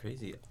 It's just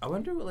crazy. I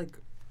wonder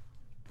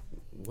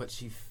what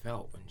she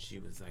felt when she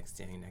was like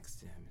standing next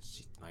to him.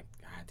 She like,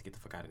 I had to get the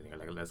fuck out of there.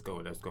 Like, let's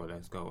go.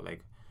 Like,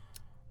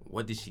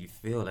 what did she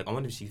feel? Like, I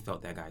wonder if she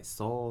felt that guy's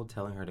soul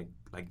telling her to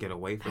like get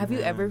away from him. Have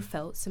you ever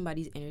felt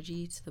somebody's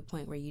energy to the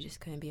point where you just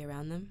couldn't be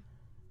around them?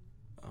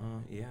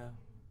 Yeah.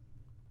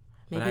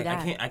 Maybe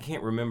but I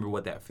can't remember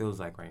what that feels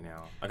like right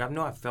now. Like, I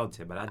know I felt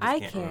it, but I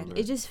just can't remember.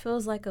 It just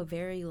feels like a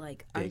very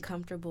like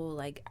uncomfortable,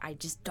 like I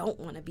just don't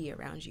want to be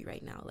around you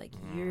right now. Like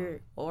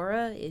your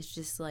aura is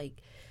just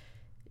like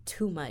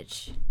too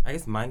much. I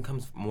guess mine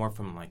comes more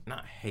from like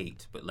not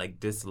hate, but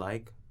like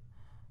dislike,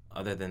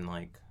 other than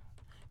like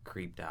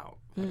creeped out.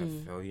 Like I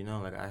feel,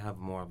 like I have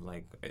more of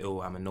like,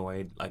 oh, I'm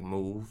annoyed, like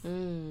move.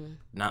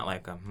 Not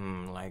like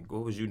like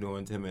what was you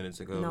doing 10 minutes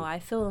ago? No, I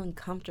feel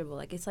uncomfortable.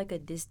 Like it's like a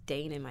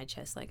disdain in my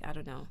chest. Like I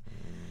don't know.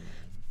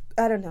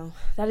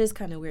 That is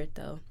kind of weird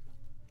though.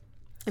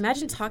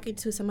 Imagine talking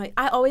to somebody.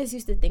 I always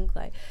used to think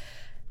like,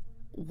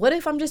 what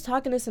if I'm just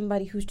talking to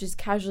somebody who's just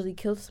casually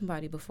killed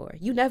somebody before?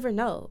 You never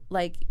know.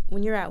 Like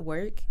when you're at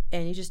work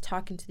and you're just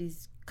talking to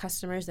these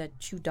customers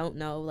that you don't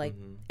know, like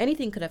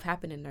anything could have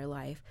happened in their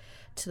life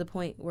to the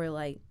point where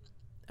like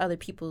other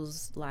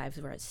people's lives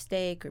were at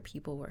stake or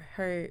people were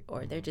hurt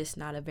or they're just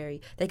not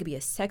they could be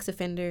a sex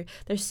offender.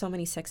 There's so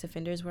many sex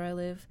offenders where I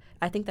live.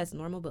 I think that's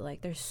normal, but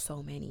like there's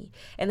so many.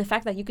 And the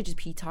fact that you could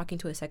just be talking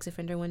to a sex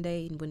offender one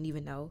day and wouldn't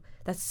even know,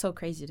 that's so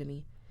crazy to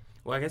me.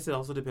 Well, I guess it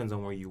also depends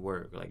on where you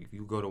work. Like if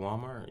you go to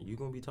Walmart, you're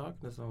going to be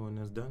talking to someone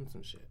that's done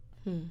some shit.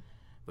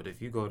 But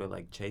if you go to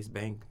like Chase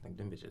Bank, like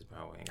them bitches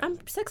probably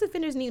ain't sex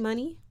offenders need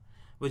money.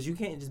 But you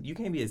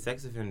can't be a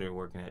sex offender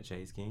working at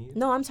Chase, can you?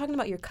 No, I'm talking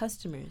about your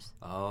customers.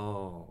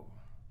 Oh.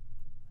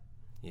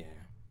 Yeah.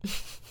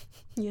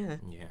 Yeah.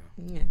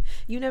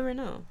 You never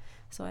know.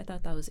 So I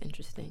thought that was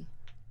interesting.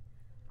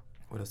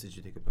 What else did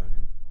you think about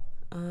it?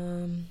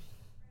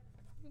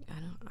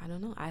 I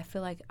don't know. I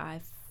feel like I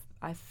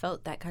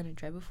felt that kind of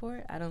dread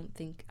before. I don't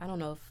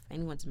know if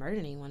anyone's murdered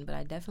anyone, but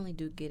I definitely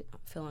do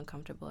feel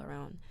uncomfortable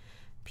around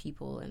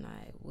people, and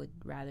I would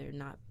rather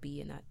not be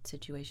in that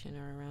situation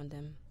or around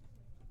them.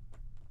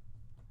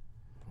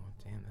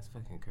 Damn, that's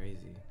fucking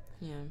crazy.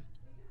 Yeah.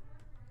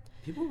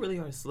 People really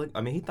are slick.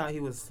 I mean, he thought he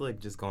was slick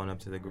just going up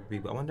to the group of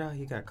people. I wonder how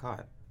he got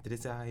caught. Did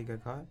it say how he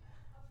got caught?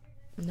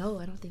 No,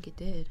 I don't think it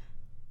did.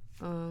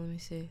 Let me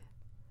see.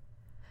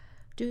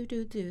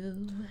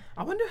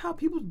 I wonder how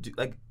people do,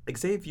 like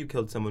say if you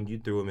killed someone, you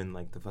threw him in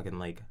like the fucking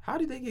lake. How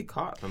did they get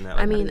caught from that?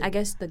 Like, I mean, I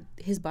guess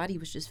his body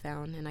was just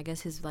found, and I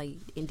guess his like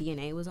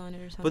DNA was on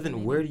it or something. But then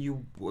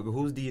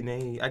whose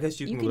DNA? I guess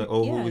you can be like,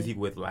 oh, who was he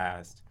with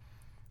last?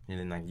 And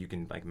then like you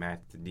can like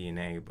match the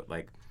DNA, but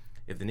like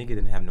if the nigga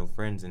didn't have no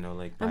friends and no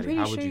like body,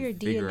 how would you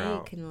figure out? I'm pretty sure your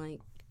DNA can like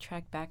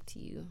track back to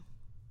you.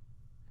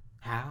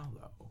 How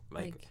though?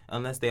 Like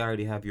unless they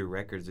already have your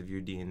records of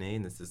your DNA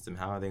in the system,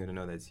 how are they gonna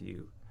know that's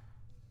you?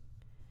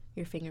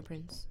 Your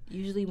fingerprints.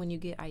 Usually when you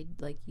get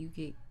when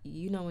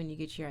you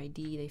get your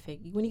ID,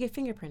 when you get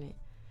fingerprinted,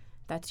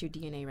 that's your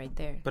DNA right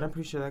there. But I'm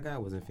pretty sure that guy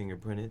wasn't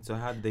fingerprinted. So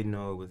how did they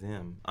know it was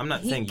him? I'm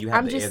not saying you have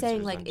I'm the just answers,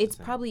 saying like it's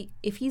probably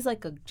if he's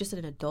like just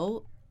an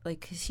adult.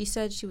 Like, 'cause she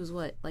said she was,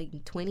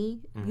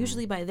 20?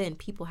 Usually by then,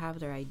 people have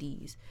their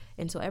IDs.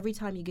 And so every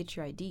time you get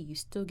your ID, you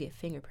still get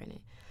fingerprinted.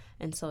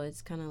 And so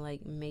it's kind of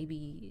like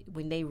maybe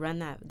when they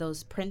run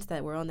those prints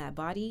that were on that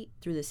body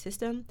through the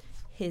system,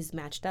 his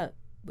matched up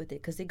with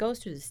it. Because it goes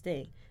through this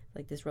thing,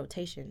 like this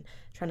rotation,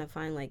 trying to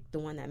find, like, the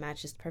one that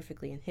matches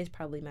perfectly. And his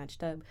probably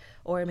matched up.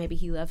 Or maybe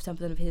he left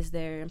something of his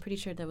there. I'm pretty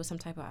sure there was some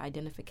type of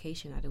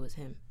identification that it was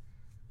him.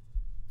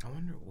 I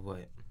wonder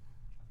what...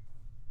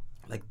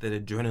 like the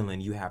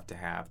adrenaline you have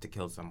to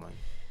kill someone.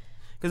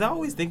 Because I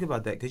always think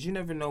about that, because you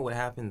never know what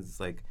happens.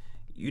 Like,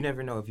 you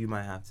never know if you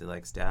might have to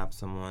like stab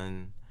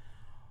someone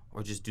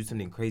or just do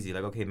something crazy.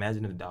 Like, okay,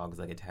 imagine if a dog's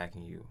like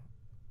attacking you.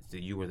 So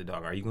you were the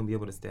dog. Are you gonna be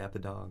able to stab the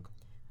dog?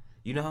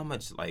 You know how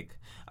much like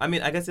I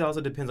mean, I guess it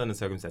also depends on the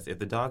circumstance. If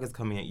the dog is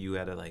coming at you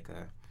at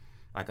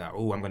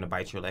oh, I'm gonna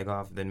bite your leg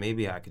off, then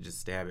maybe I could just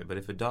stab it. But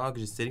if a dog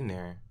is just sitting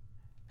there,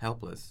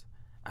 helpless,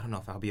 I don't know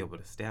if I'll be able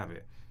to stab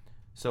it.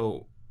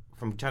 So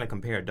from trying to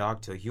compare a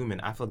dog to a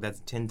human, I feel like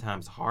that's 10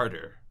 times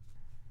harder.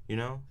 You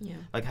know? Yeah.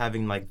 Like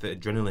having like the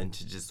adrenaline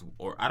to just,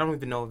 or I don't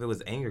even know if it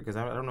was anger because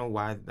I don't know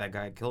why that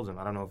guy killed him.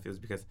 I don't know if it was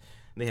because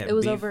they had It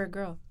was beef. over a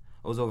girl.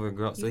 It was over a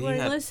girl. So you he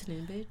weren't had,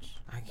 listening, bitch.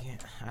 I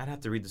can't. I'd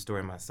have to read the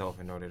story myself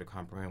in order to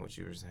comprehend what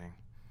you were saying.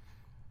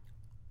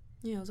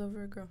 Yeah, it was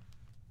over a girl.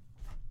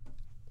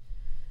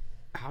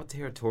 How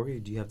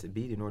territorial do you have to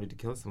be in order to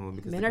kill someone?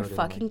 Because Men are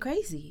fucking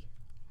crazy.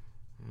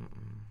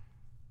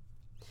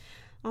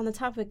 On the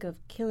topic of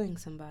killing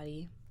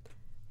somebody,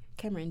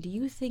 Cameron, do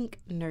you think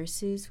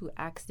nurses who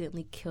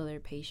accidentally kill their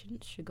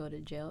patients should go to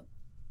jail?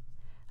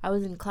 I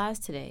was in class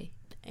today,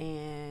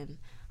 and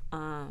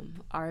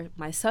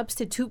my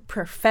substitute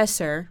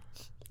professor,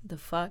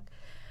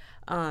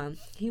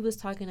 he was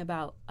talking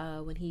about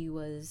when he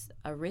was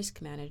a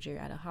risk manager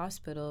at a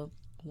hospital,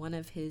 one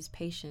of his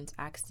patients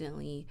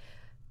accidentally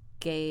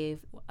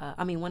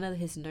one of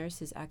his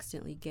nurses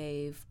accidentally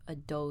gave a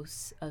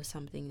dose of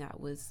something that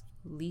was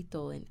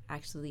lethal and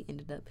actually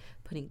ended up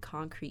putting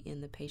concrete in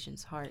the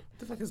patient's heart. What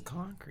the fuck is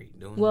concrete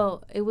doing?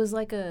 Well, it was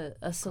like a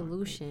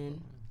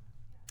solution.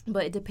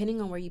 But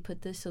depending on where you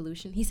put the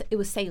solution, he said it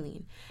was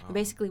saline. Oh. And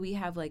basically, we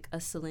have like a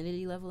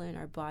salinity level in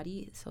our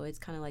body, so it's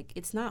kind of like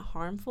it's not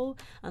harmful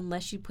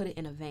unless you put it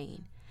in a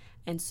vein.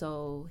 And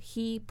so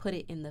he put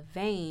it in the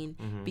vein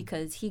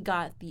because he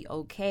got the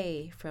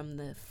okay from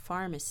the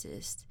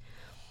pharmacist.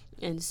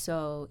 And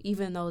so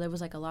even though there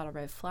was like a lot of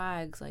red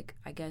flags, like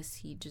I guess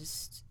he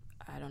just,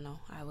 I don't know.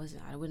 I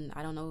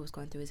don't know what was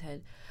going through his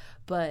head.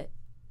 But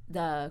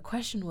the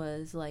question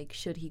was like,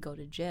 should he go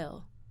to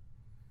jail?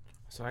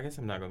 So I guess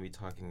I'm not going to be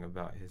talking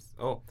about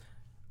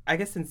I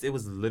guess since it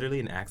was literally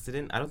an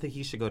accident, I don't think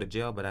he should go to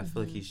jail, but I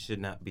feel like he should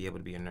not be able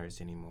to be a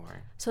nurse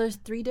anymore. So there's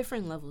 3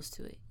 different levels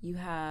to it. You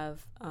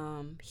have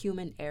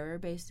human error,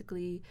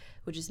 basically,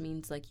 which just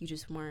means like you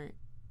just weren't,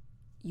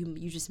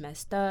 you just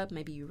messed up.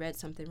 Maybe you read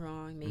something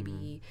wrong.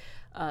 Maybe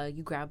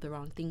you grabbed the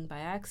wrong thing by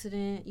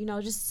accident. You know,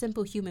 just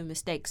simple human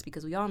mistakes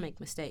because we all make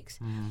mistakes.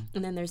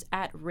 And then there's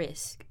at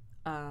risk.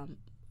 I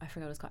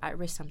forgot what it's called. At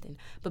risk something.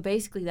 But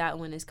basically that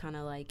one is kind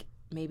of like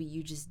maybe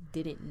you just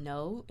didn't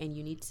know and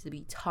you need to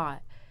be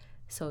taught.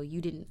 So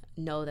you didn't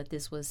know that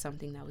this was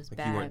something that was like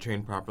bad. You weren't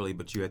trained properly,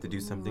 but you had to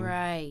do something.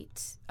 Right.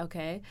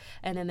 Okay.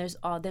 And then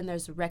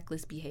there's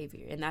reckless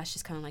behavior, and that's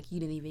just kind of like you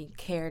didn't even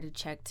care to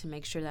check to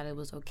make sure that it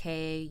was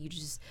okay. You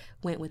just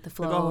went with the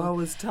flow. Like, I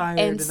was tired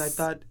and I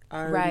thought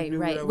I already knew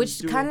what I was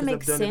doing, which kind of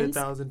makes I've done sense it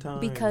 1,000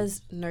 times.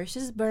 because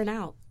nurses burn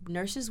out.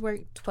 Nurses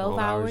work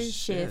 12-hour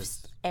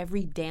shifts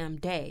every damn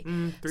day.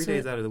 3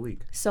 days out of the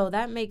week. So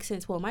that makes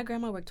sense. Well, my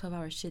grandma worked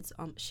 12-hour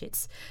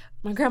shifts.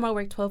 My grandma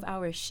worked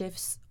 12-hour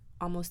shifts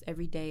almost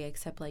every day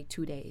except like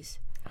 2 days.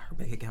 Her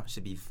bank account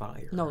should be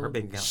fire. No, her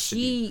bank account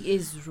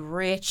is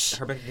rich.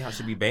 Her bank account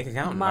should be bank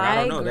account. My I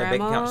don't know. grandma, that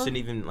bank account shouldn't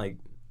even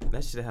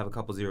that should have a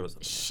couple zeros.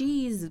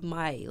 She's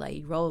my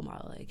role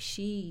model. Like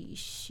she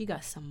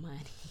got some money.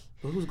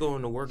 But who's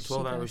going to work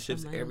 12-hour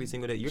shifts every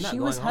single day? You're not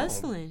going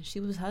home. She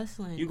was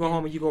hustling. You go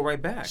home and you go right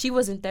back. She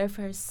wasn't there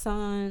for her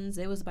sons.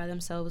 They was by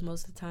themselves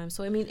most of the time.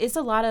 So I mean, it's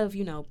a lot of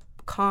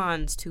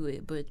cons to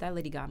it. But that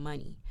lady got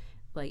money.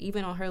 Like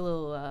even on her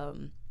little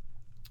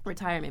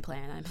retirement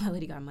plan, that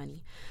lady got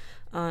money.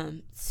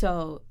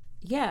 So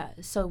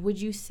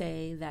would you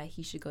say that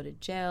he should go to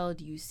jail?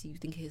 Do you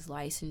think his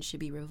license should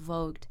be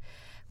revoked?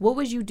 What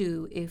would you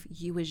do if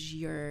you was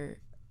your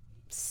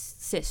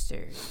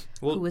sister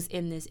who was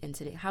in this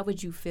incident? How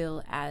would you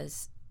feel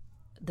as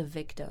the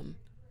victim?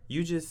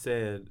 You just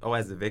said,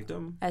 as the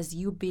victim? As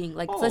you being,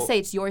 let's say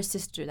it's your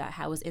sister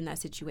that was in that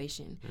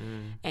situation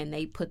and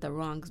they put the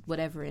wrong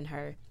whatever in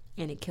her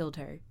and it killed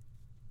her.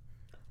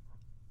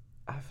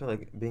 I feel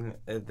like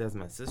if that's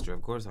my sister,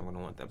 of course I'm going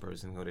to want that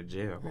person to go to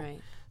jail.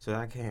 Right. So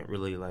I can't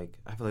really, I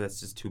feel like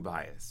that's just too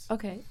biased.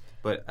 Okay.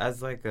 But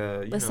as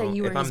let's say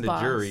you were if I'm his the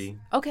boss. jury.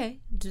 Okay,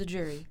 the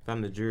jury. If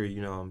I'm the jury,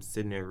 I'm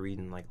sitting there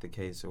reading, the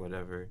case or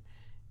whatever.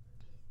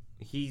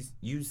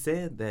 You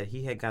said that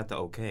he had got the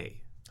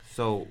okay.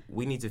 So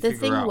we need to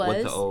figure out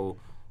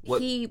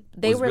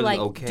they were really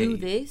okay. Do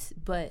this,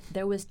 but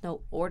there was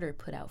no order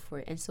put out for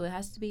it, and so it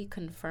has to be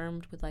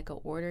confirmed with an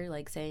order,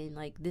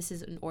 saying this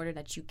is an order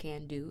that you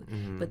can do.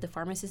 But the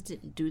pharmacist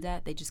didn't do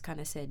that. They just kind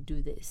of said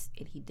do this,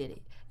 and he did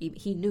it.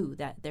 He knew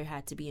that there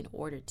had to be an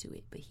order to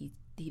it, but he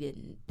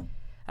didn't.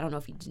 I don't know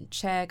if he didn't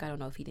check. I don't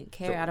know if he didn't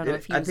care. I don't know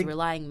if he was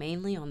relying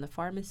mainly on the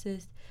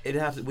pharmacist. We'd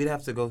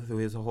have to go through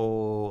his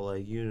whole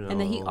And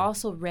then he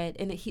also read,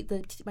 and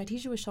my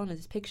teacher was showing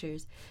us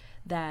pictures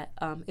that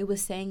it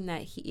was saying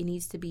that it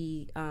needs to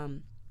be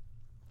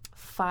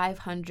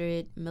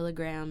 500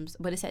 milligrams,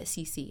 but it's at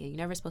cc, and you're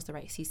never supposed to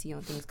write cc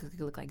on things because it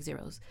could look like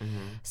zeros.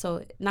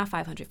 So not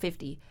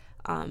 550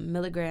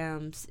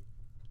 milligrams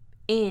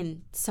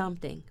in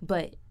something,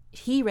 but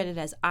he read it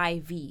as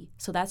IV,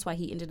 so that's why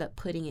he ended up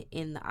putting it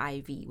in the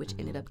IV, which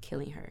ended up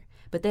killing her.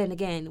 But then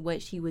again,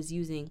 what she was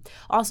using,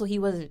 also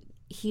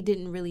he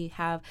didn't really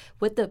have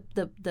what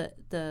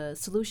the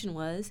solution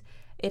was.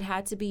 It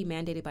had to be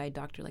mandated by a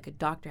doctor, like a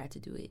doctor had to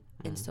do it,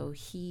 and so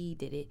he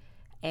did it,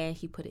 and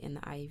he put it in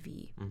the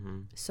IV.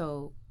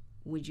 So,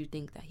 would you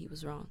think that he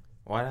was wrong?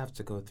 Well, I'd have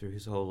to go through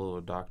his whole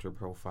little doctor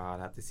profile.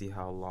 I'd have to see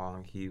how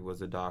long he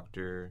was a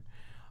doctor.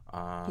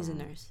 He's a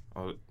nurse.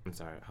 Oh, I'm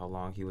sorry. How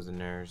long he was a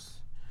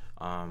nurse.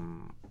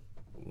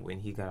 When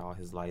he got all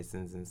his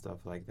license and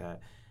stuff like that.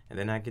 And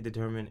then I could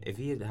determine if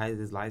he had had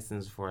his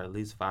license for at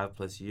least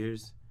 5+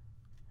 years,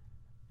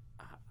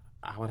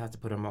 I would have to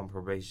put him on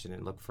probation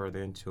and look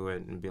further into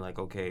it and be like,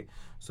 okay,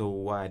 so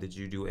why did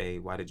you do A?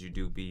 Why did you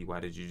do B? Why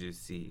did you do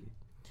C?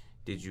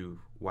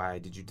 Why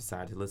did you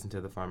decide to listen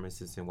to the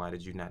pharmacist, and why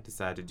did you not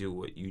decide to do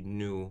what you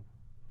knew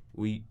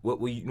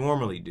what we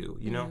normally do,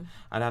 you know?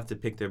 I'd have to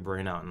pick their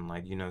brain out and,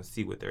 like, you know,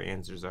 see what their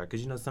answers are.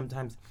 Because, you know,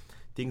 sometimes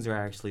things are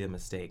actually a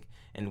mistake.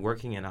 And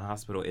working in a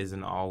hospital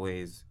isn't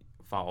always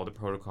follow the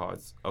protocol.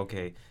 It's,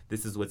 okay,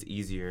 this is what's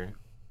easier.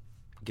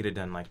 Get it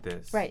done like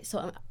this. Right.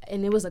 So,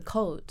 and it was a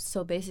code.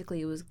 So basically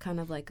it was kind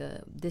of like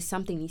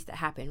something needs to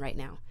happen right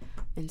now.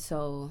 And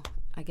so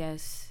I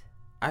guess.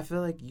 I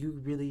feel like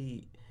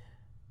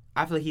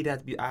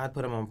I'd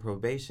put him on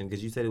probation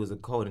because you said it was a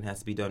code and has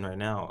to be done right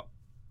now.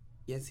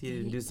 Yes, he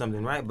didn't do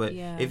something right, but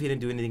if he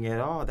didn't do anything at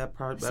all, that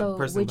person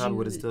probably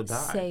would have still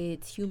died. Would you say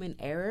it's human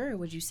error, or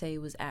would you say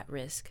it was at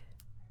risk?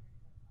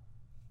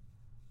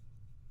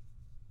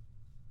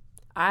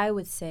 I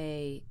would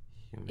say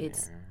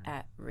it's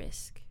at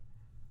risk.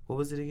 What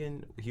was it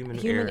again? Human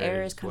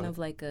error is kind of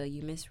like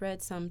you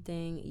misread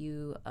something,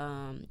 you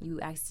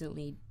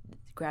accidentally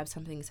grab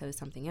something instead of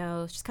something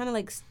else. Just kind of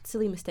like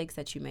silly mistakes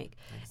that you make.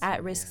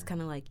 At risk is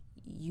kind of like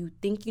you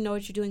think you know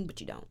what you're doing,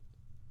 but you don't.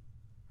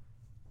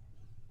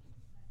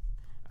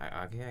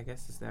 I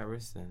guess it's at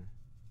risk then.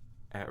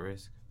 At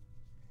risk.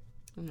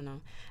 I don't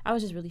know. I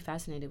was just really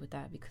fascinated with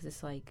that because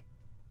it's like,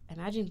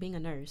 imagine being a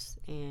nurse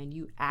and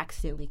you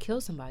accidentally kill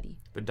somebody.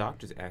 But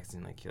doctors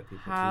accidentally kill people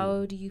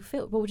How do you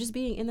feel? Well, just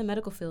being in the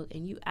medical field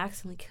and you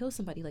accidentally kill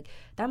somebody, like,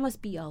 that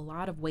must be a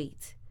lot of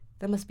weight.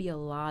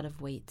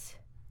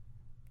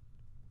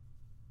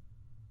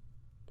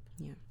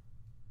 Yeah.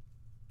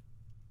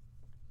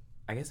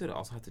 I guess it would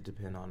also have to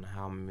depend on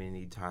how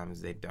many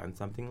times they've done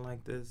something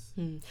like this.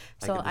 Like,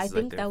 so I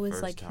think that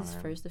was like his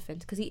first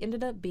offense, because he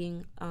ended up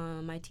being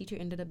my teacher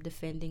ended up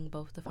defending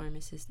both the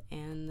pharmacist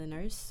and the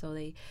nurse, so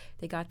they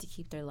got to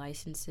keep their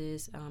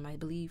licenses. I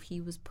believe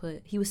he was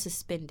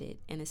suspended,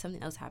 and then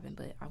something else happened,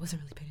 but I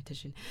wasn't really paying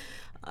attention.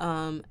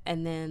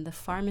 And then the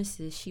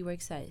pharmacist, she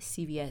works at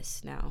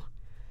CVS now.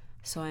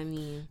 So, I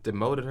mean...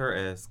 Demoted her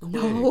ass quick.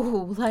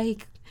 No,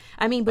 like...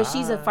 I mean, but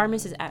she's a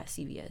pharmacist at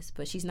CVS,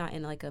 but she's not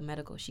in, like, a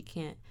medical. She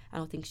can't... I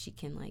don't think she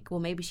can, like... Well,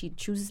 maybe she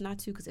chooses not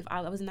to, because if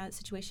I was in that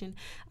situation,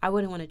 I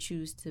wouldn't want to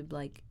choose to,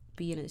 like,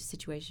 be in a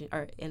situation...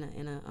 Or in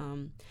a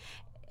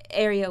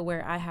area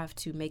where I have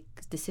to make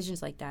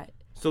decisions like that.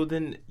 So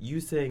then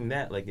you saying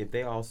that, like, if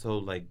they also,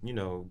 like, you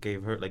know,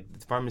 gave her... Like,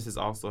 the pharmacist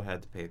also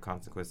had to pay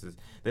consequences,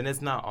 then it's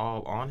not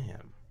all on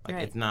him. Like,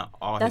 right. It's not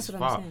all his fault.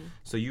 That's what I'm saying.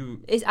 So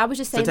you... I was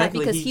just saying that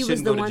because he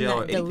was the one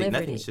that delivered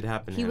Nothing should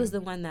happen to him. He was the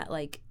one that,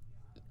 like,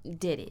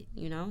 did it,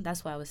 you know?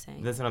 That's what I was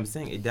saying. That's what I'm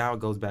saying. It now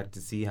goes back to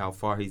see how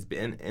far he's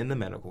been in the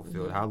medical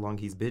field, how long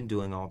he's been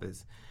doing all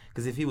this.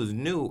 Because if he was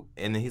new,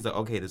 and then he's like,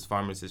 okay, this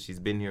pharmacist,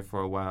 she's been here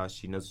for a while,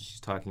 she knows what she's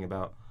talking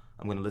about,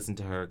 I'm going to listen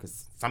to her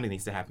because something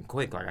needs to happen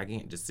quick. Like, I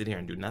can't just sit here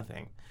and do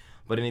nothing.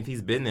 But then if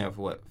he's been there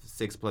for,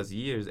 6+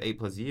 years,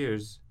 8+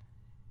 years,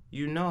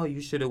 you know you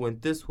should have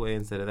went this way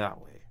instead of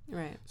that way.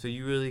 Right. So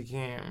you really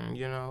can't,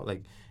 you know,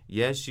 like,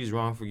 yes, she's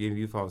wrong for giving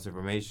you false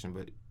information,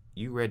 but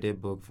you read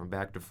that book from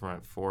back to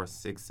front 4,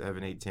 6,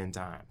 7, 8, 10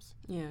 times.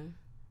 Yeah.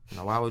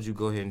 Now, why would you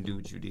go ahead and do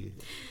what you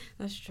did?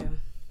 That's true.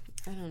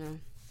 I don't know.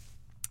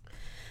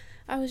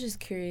 I was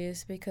just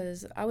curious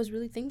because I was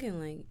really thinking,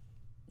 like,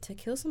 to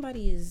kill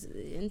somebody is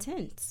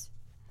intense.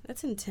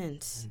 That's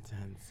intense.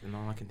 Intense. And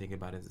all I can think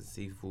about is a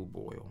seafood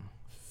boil.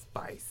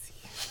 Spicy.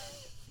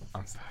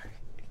 I'm sorry.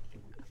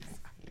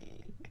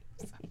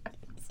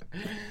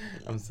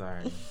 I'm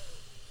sorry.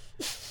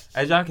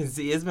 As y'all can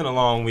see, it's been a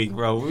long week,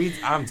 bro.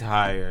 I'm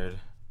tired.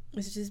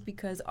 It's just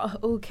because,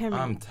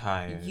 Cameron, I'm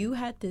tired. You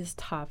had this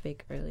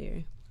topic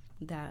earlier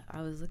that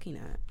I was looking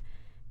at,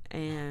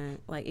 and,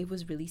 like, it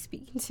was really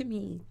speaking to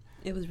me.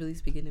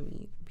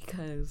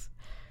 Because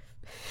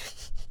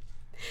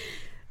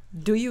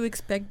do you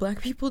expect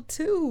black people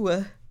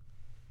too?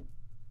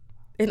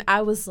 And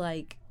I was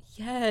like,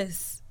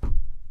 yes,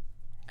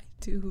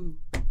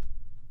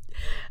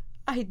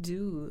 I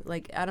do.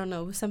 Like, I don't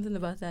know, something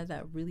about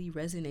that really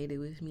resonated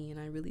with me, and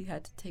I really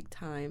had to take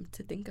time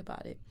to think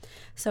about it.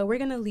 So we're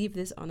going to leave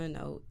this on a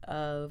note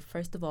of,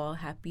 first of all,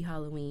 happy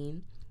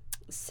Halloween.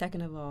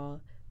 Second of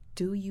all,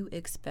 do you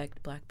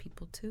expect black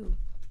people too?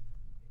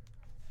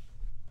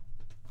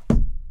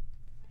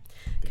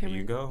 There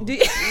you go. Do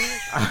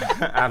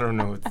I don't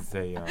know what to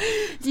say, y'all.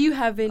 Do you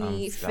have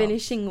any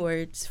finishing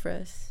words for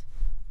us?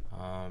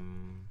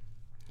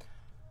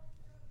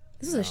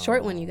 This is a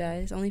short one, you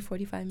guys. Only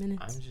 45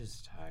 minutes. I'm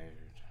just tired.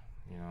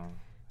 You know,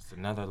 it's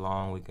another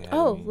long week ahead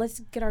Oh, of me. let's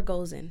get our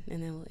goals in,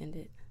 and then we'll end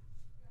it.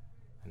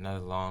 Another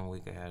long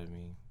week ahead of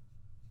me.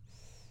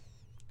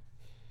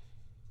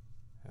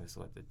 That's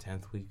what, the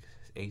 10th week,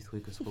 8th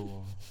week of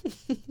school?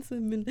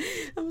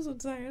 I'm so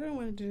tired. I don't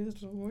want to do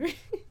this no more.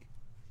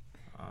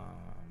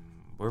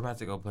 We're about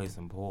to go play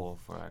some pool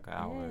for like an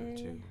hour or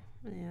two.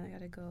 Yeah, I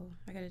gotta go.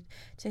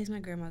 Today's my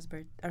grandma's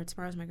birthday, or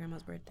tomorrow's my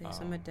grandma's birthday,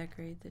 so I'm gonna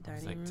decorate the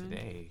dining room.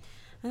 Today.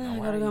 And then I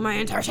gotta go to my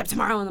internship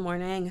tomorrow in the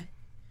morning.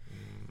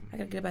 I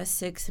gotta get up at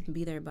 6 and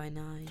be there by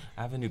 9.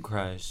 I have a new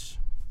crush,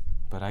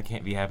 but I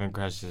can't be having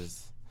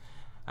crushes.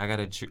 I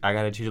gotta treat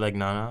her like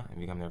Nana and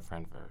become their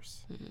friend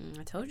first.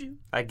 I told you.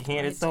 I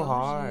can't. It's so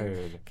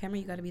hard.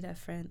 Cameron, you gotta be that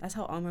friend. That's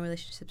how all my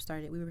relationships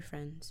started. We were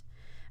friends.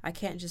 I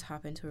can't just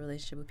hop into a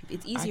relationship with people.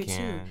 It's easier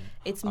too.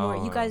 It's more.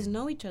 You guys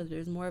know each other.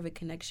 There's more of a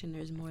connection.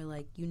 There's more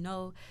like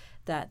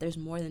that. There's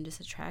more than just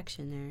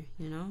attraction there.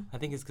 You know. I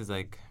think it's because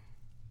like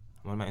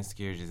one of my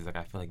insecurities is like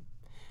I feel like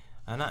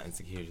I'm not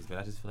insecurities, but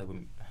I just feel like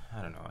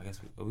I don't know. I guess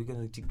are we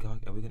gonna keep talking?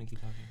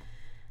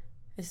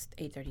 It's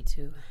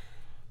 8:32.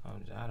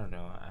 I don't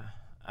know.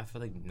 I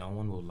feel like no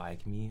one will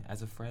like me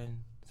as a friend,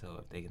 so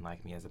if they can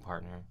like me as a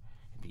partner,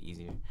 it'd be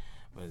easier.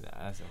 But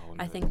that's a whole.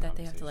 I think that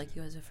they have to like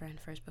you as a friend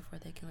first before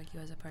they can like you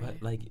as a partner.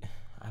 But like,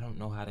 I don't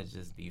know how to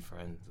just be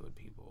friends with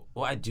people.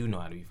 Well, I do know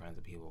how to be friends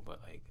with people, but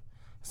like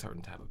a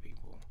certain type of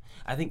people.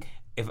 I think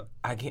if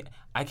I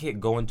can't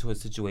go into a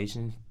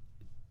situation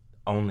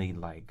only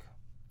like,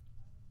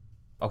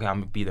 okay, I'm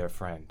gonna be their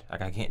friend.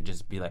 Like I can't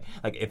just be like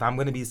if I'm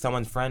gonna be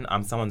someone's friend,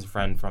 I'm someone's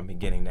friend from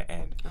beginning to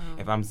end.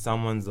 If I'm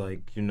someone's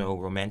like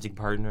romantic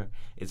partner,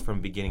 it's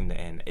from beginning to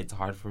end. It's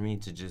hard for me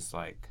to just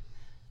like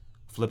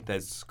flip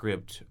that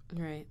script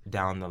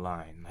down the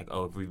line. Like,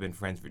 oh, if we've been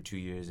friends for 2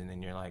 years and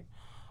then you're like,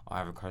 oh, I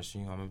have a crush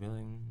on you, I'm gonna be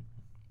like,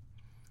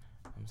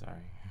 I'm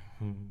sorry.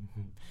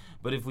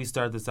 But if we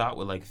start this out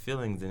with like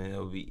feelings, then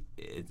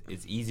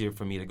it's easier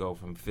for me to go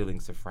from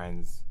feelings to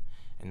friends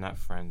and not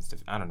friends to,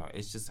 I don't know.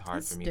 It's just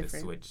hard for me to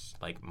switch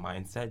like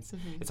mindsets.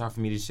 It's hard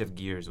for me to shift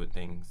gears with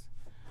things.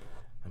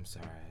 I'm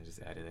sorry, I just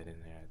added that in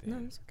there.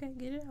 No, it's okay.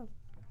 Get it out.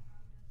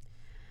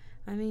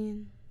 I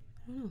mean,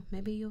 I don't know.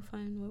 Maybe you'll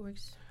find what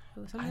works.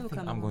 I think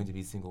I'm going to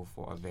be single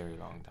for a very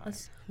long time.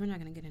 We're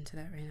not going to get into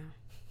that right now.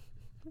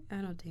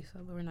 I don't think so,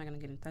 but we're not going to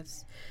get into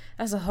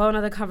that's a whole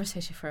nother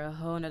conversation for a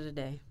whole nother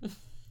day.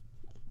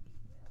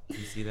 You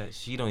see that?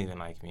 She don't even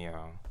like me,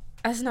 y'all.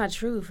 That's not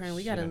true, friend.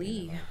 We got to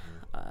leave.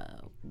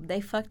 They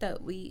fucked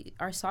up.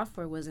 Our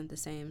software wasn't the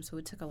same, so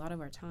it took a lot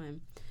of our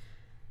time.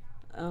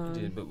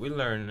 We did, but we're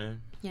learning.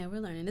 Yeah,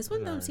 we're learning. This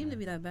one don't seem to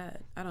be that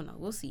bad. I don't know.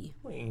 We'll see.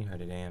 We ain't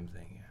heard a damn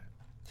thing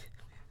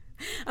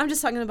yet. I'm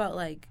just talking about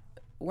like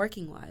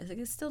working wise, like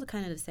it's still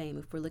kind of the same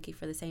if we're looking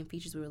for the same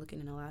features we were looking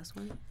in the last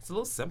one. It's a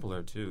little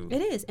simpler too.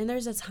 It is, and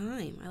there's a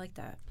time. I like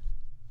that.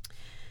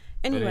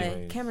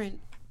 Anyway, Cameron,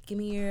 give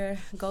me your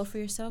goal for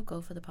yourself.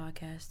 Goal for the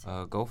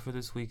podcast. Goal for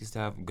this week is to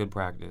have good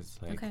practice.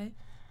 Like, okay.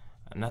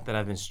 Not that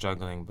I've been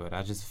struggling, but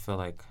I just feel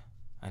like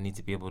I need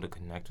to be able to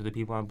connect with the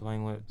people I'm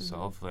playing with. So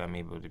hopefully I'm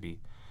able to be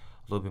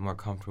a little bit more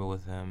comfortable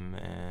with them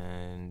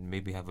and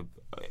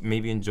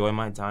maybe enjoy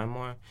my time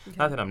more. Okay.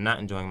 Not that I'm not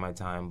enjoying my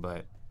time,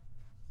 but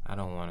I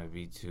don't want to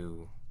be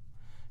too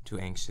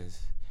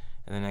anxious.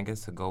 And then I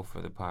guess the goal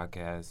for the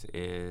podcast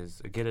is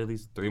get at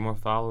least 3 more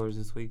followers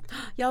this week.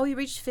 Y'all, we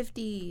reached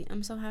 50.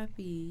 I'm so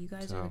happy. You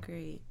guys are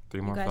great. 3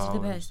 more followers. You guys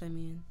followers. are the best. I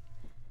mean,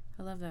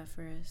 I love that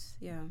for us.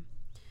 Yeah.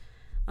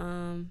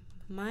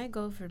 My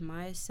goal for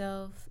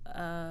myself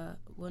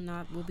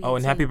will be. Oh,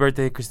 and happy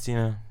birthday,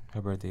 Christina.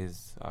 Her birthday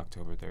is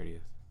October 30th.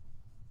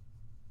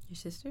 Your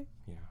sister?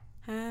 Yeah.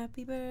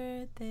 Happy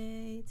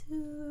birthday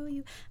to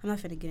you. I'm not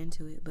finna get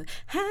into it, but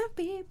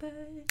happy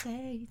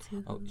birthday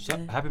to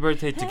you. Happy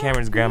birthday to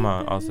Cameron's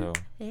grandma also.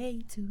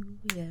 Happy birthday to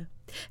you.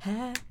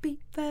 Happy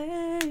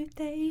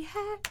birthday,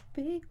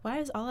 happy. Why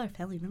is all our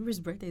family members'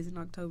 birthdays in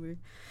October?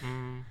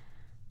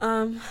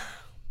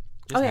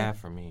 Just half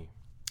for me.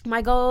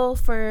 My goal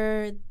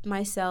for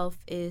myself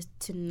is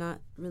to not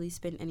really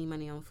spend any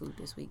money on food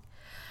this week.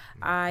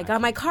 I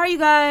got my car, you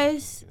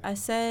guys. I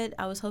said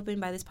I was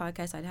hoping by this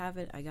podcast I'd have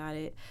it. I got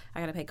it.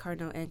 I got to pay car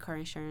note and car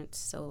insurance,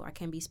 so I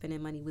can't be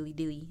spending money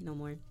willy-dilly no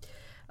more.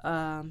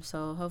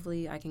 So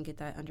hopefully I can get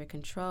that under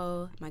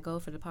control. My goal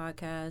for the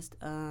podcast,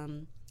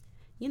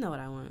 you know what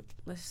I want.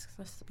 Let's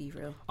be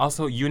real.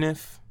 Also,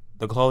 Unif,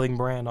 the clothing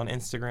brand on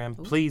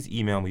Instagram, please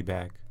email me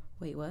back.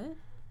 Wait, what?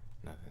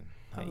 Nothing.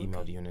 I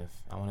emailed Unif.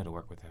 I wanted to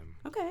work with him.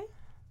 Okay.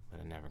 But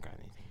I never got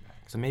anything back.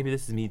 So maybe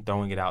this is me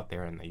throwing it out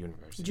there in the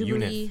universe.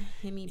 Jubilee,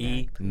 hit me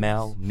back,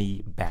 email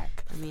me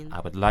back. I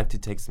would like to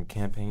take some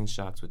campaign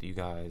shots with you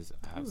guys.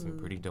 I have some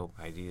pretty dope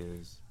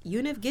ideas.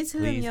 Unif, get to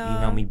Please them, y'all.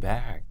 email me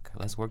back.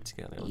 Let's work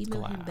together. Let's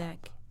email collab. him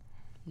back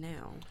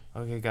now.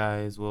 Okay,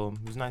 guys. Well,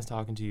 it was nice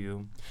talking to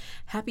you.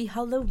 Happy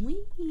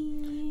Halloween.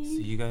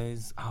 See you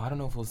guys. Oh, I don't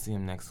know if we'll see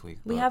him next week.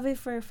 We have it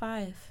for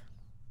 5.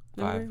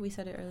 Remember? We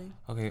said it early.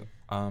 Okay.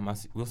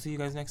 We'll see you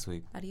guys next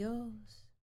week. Adios.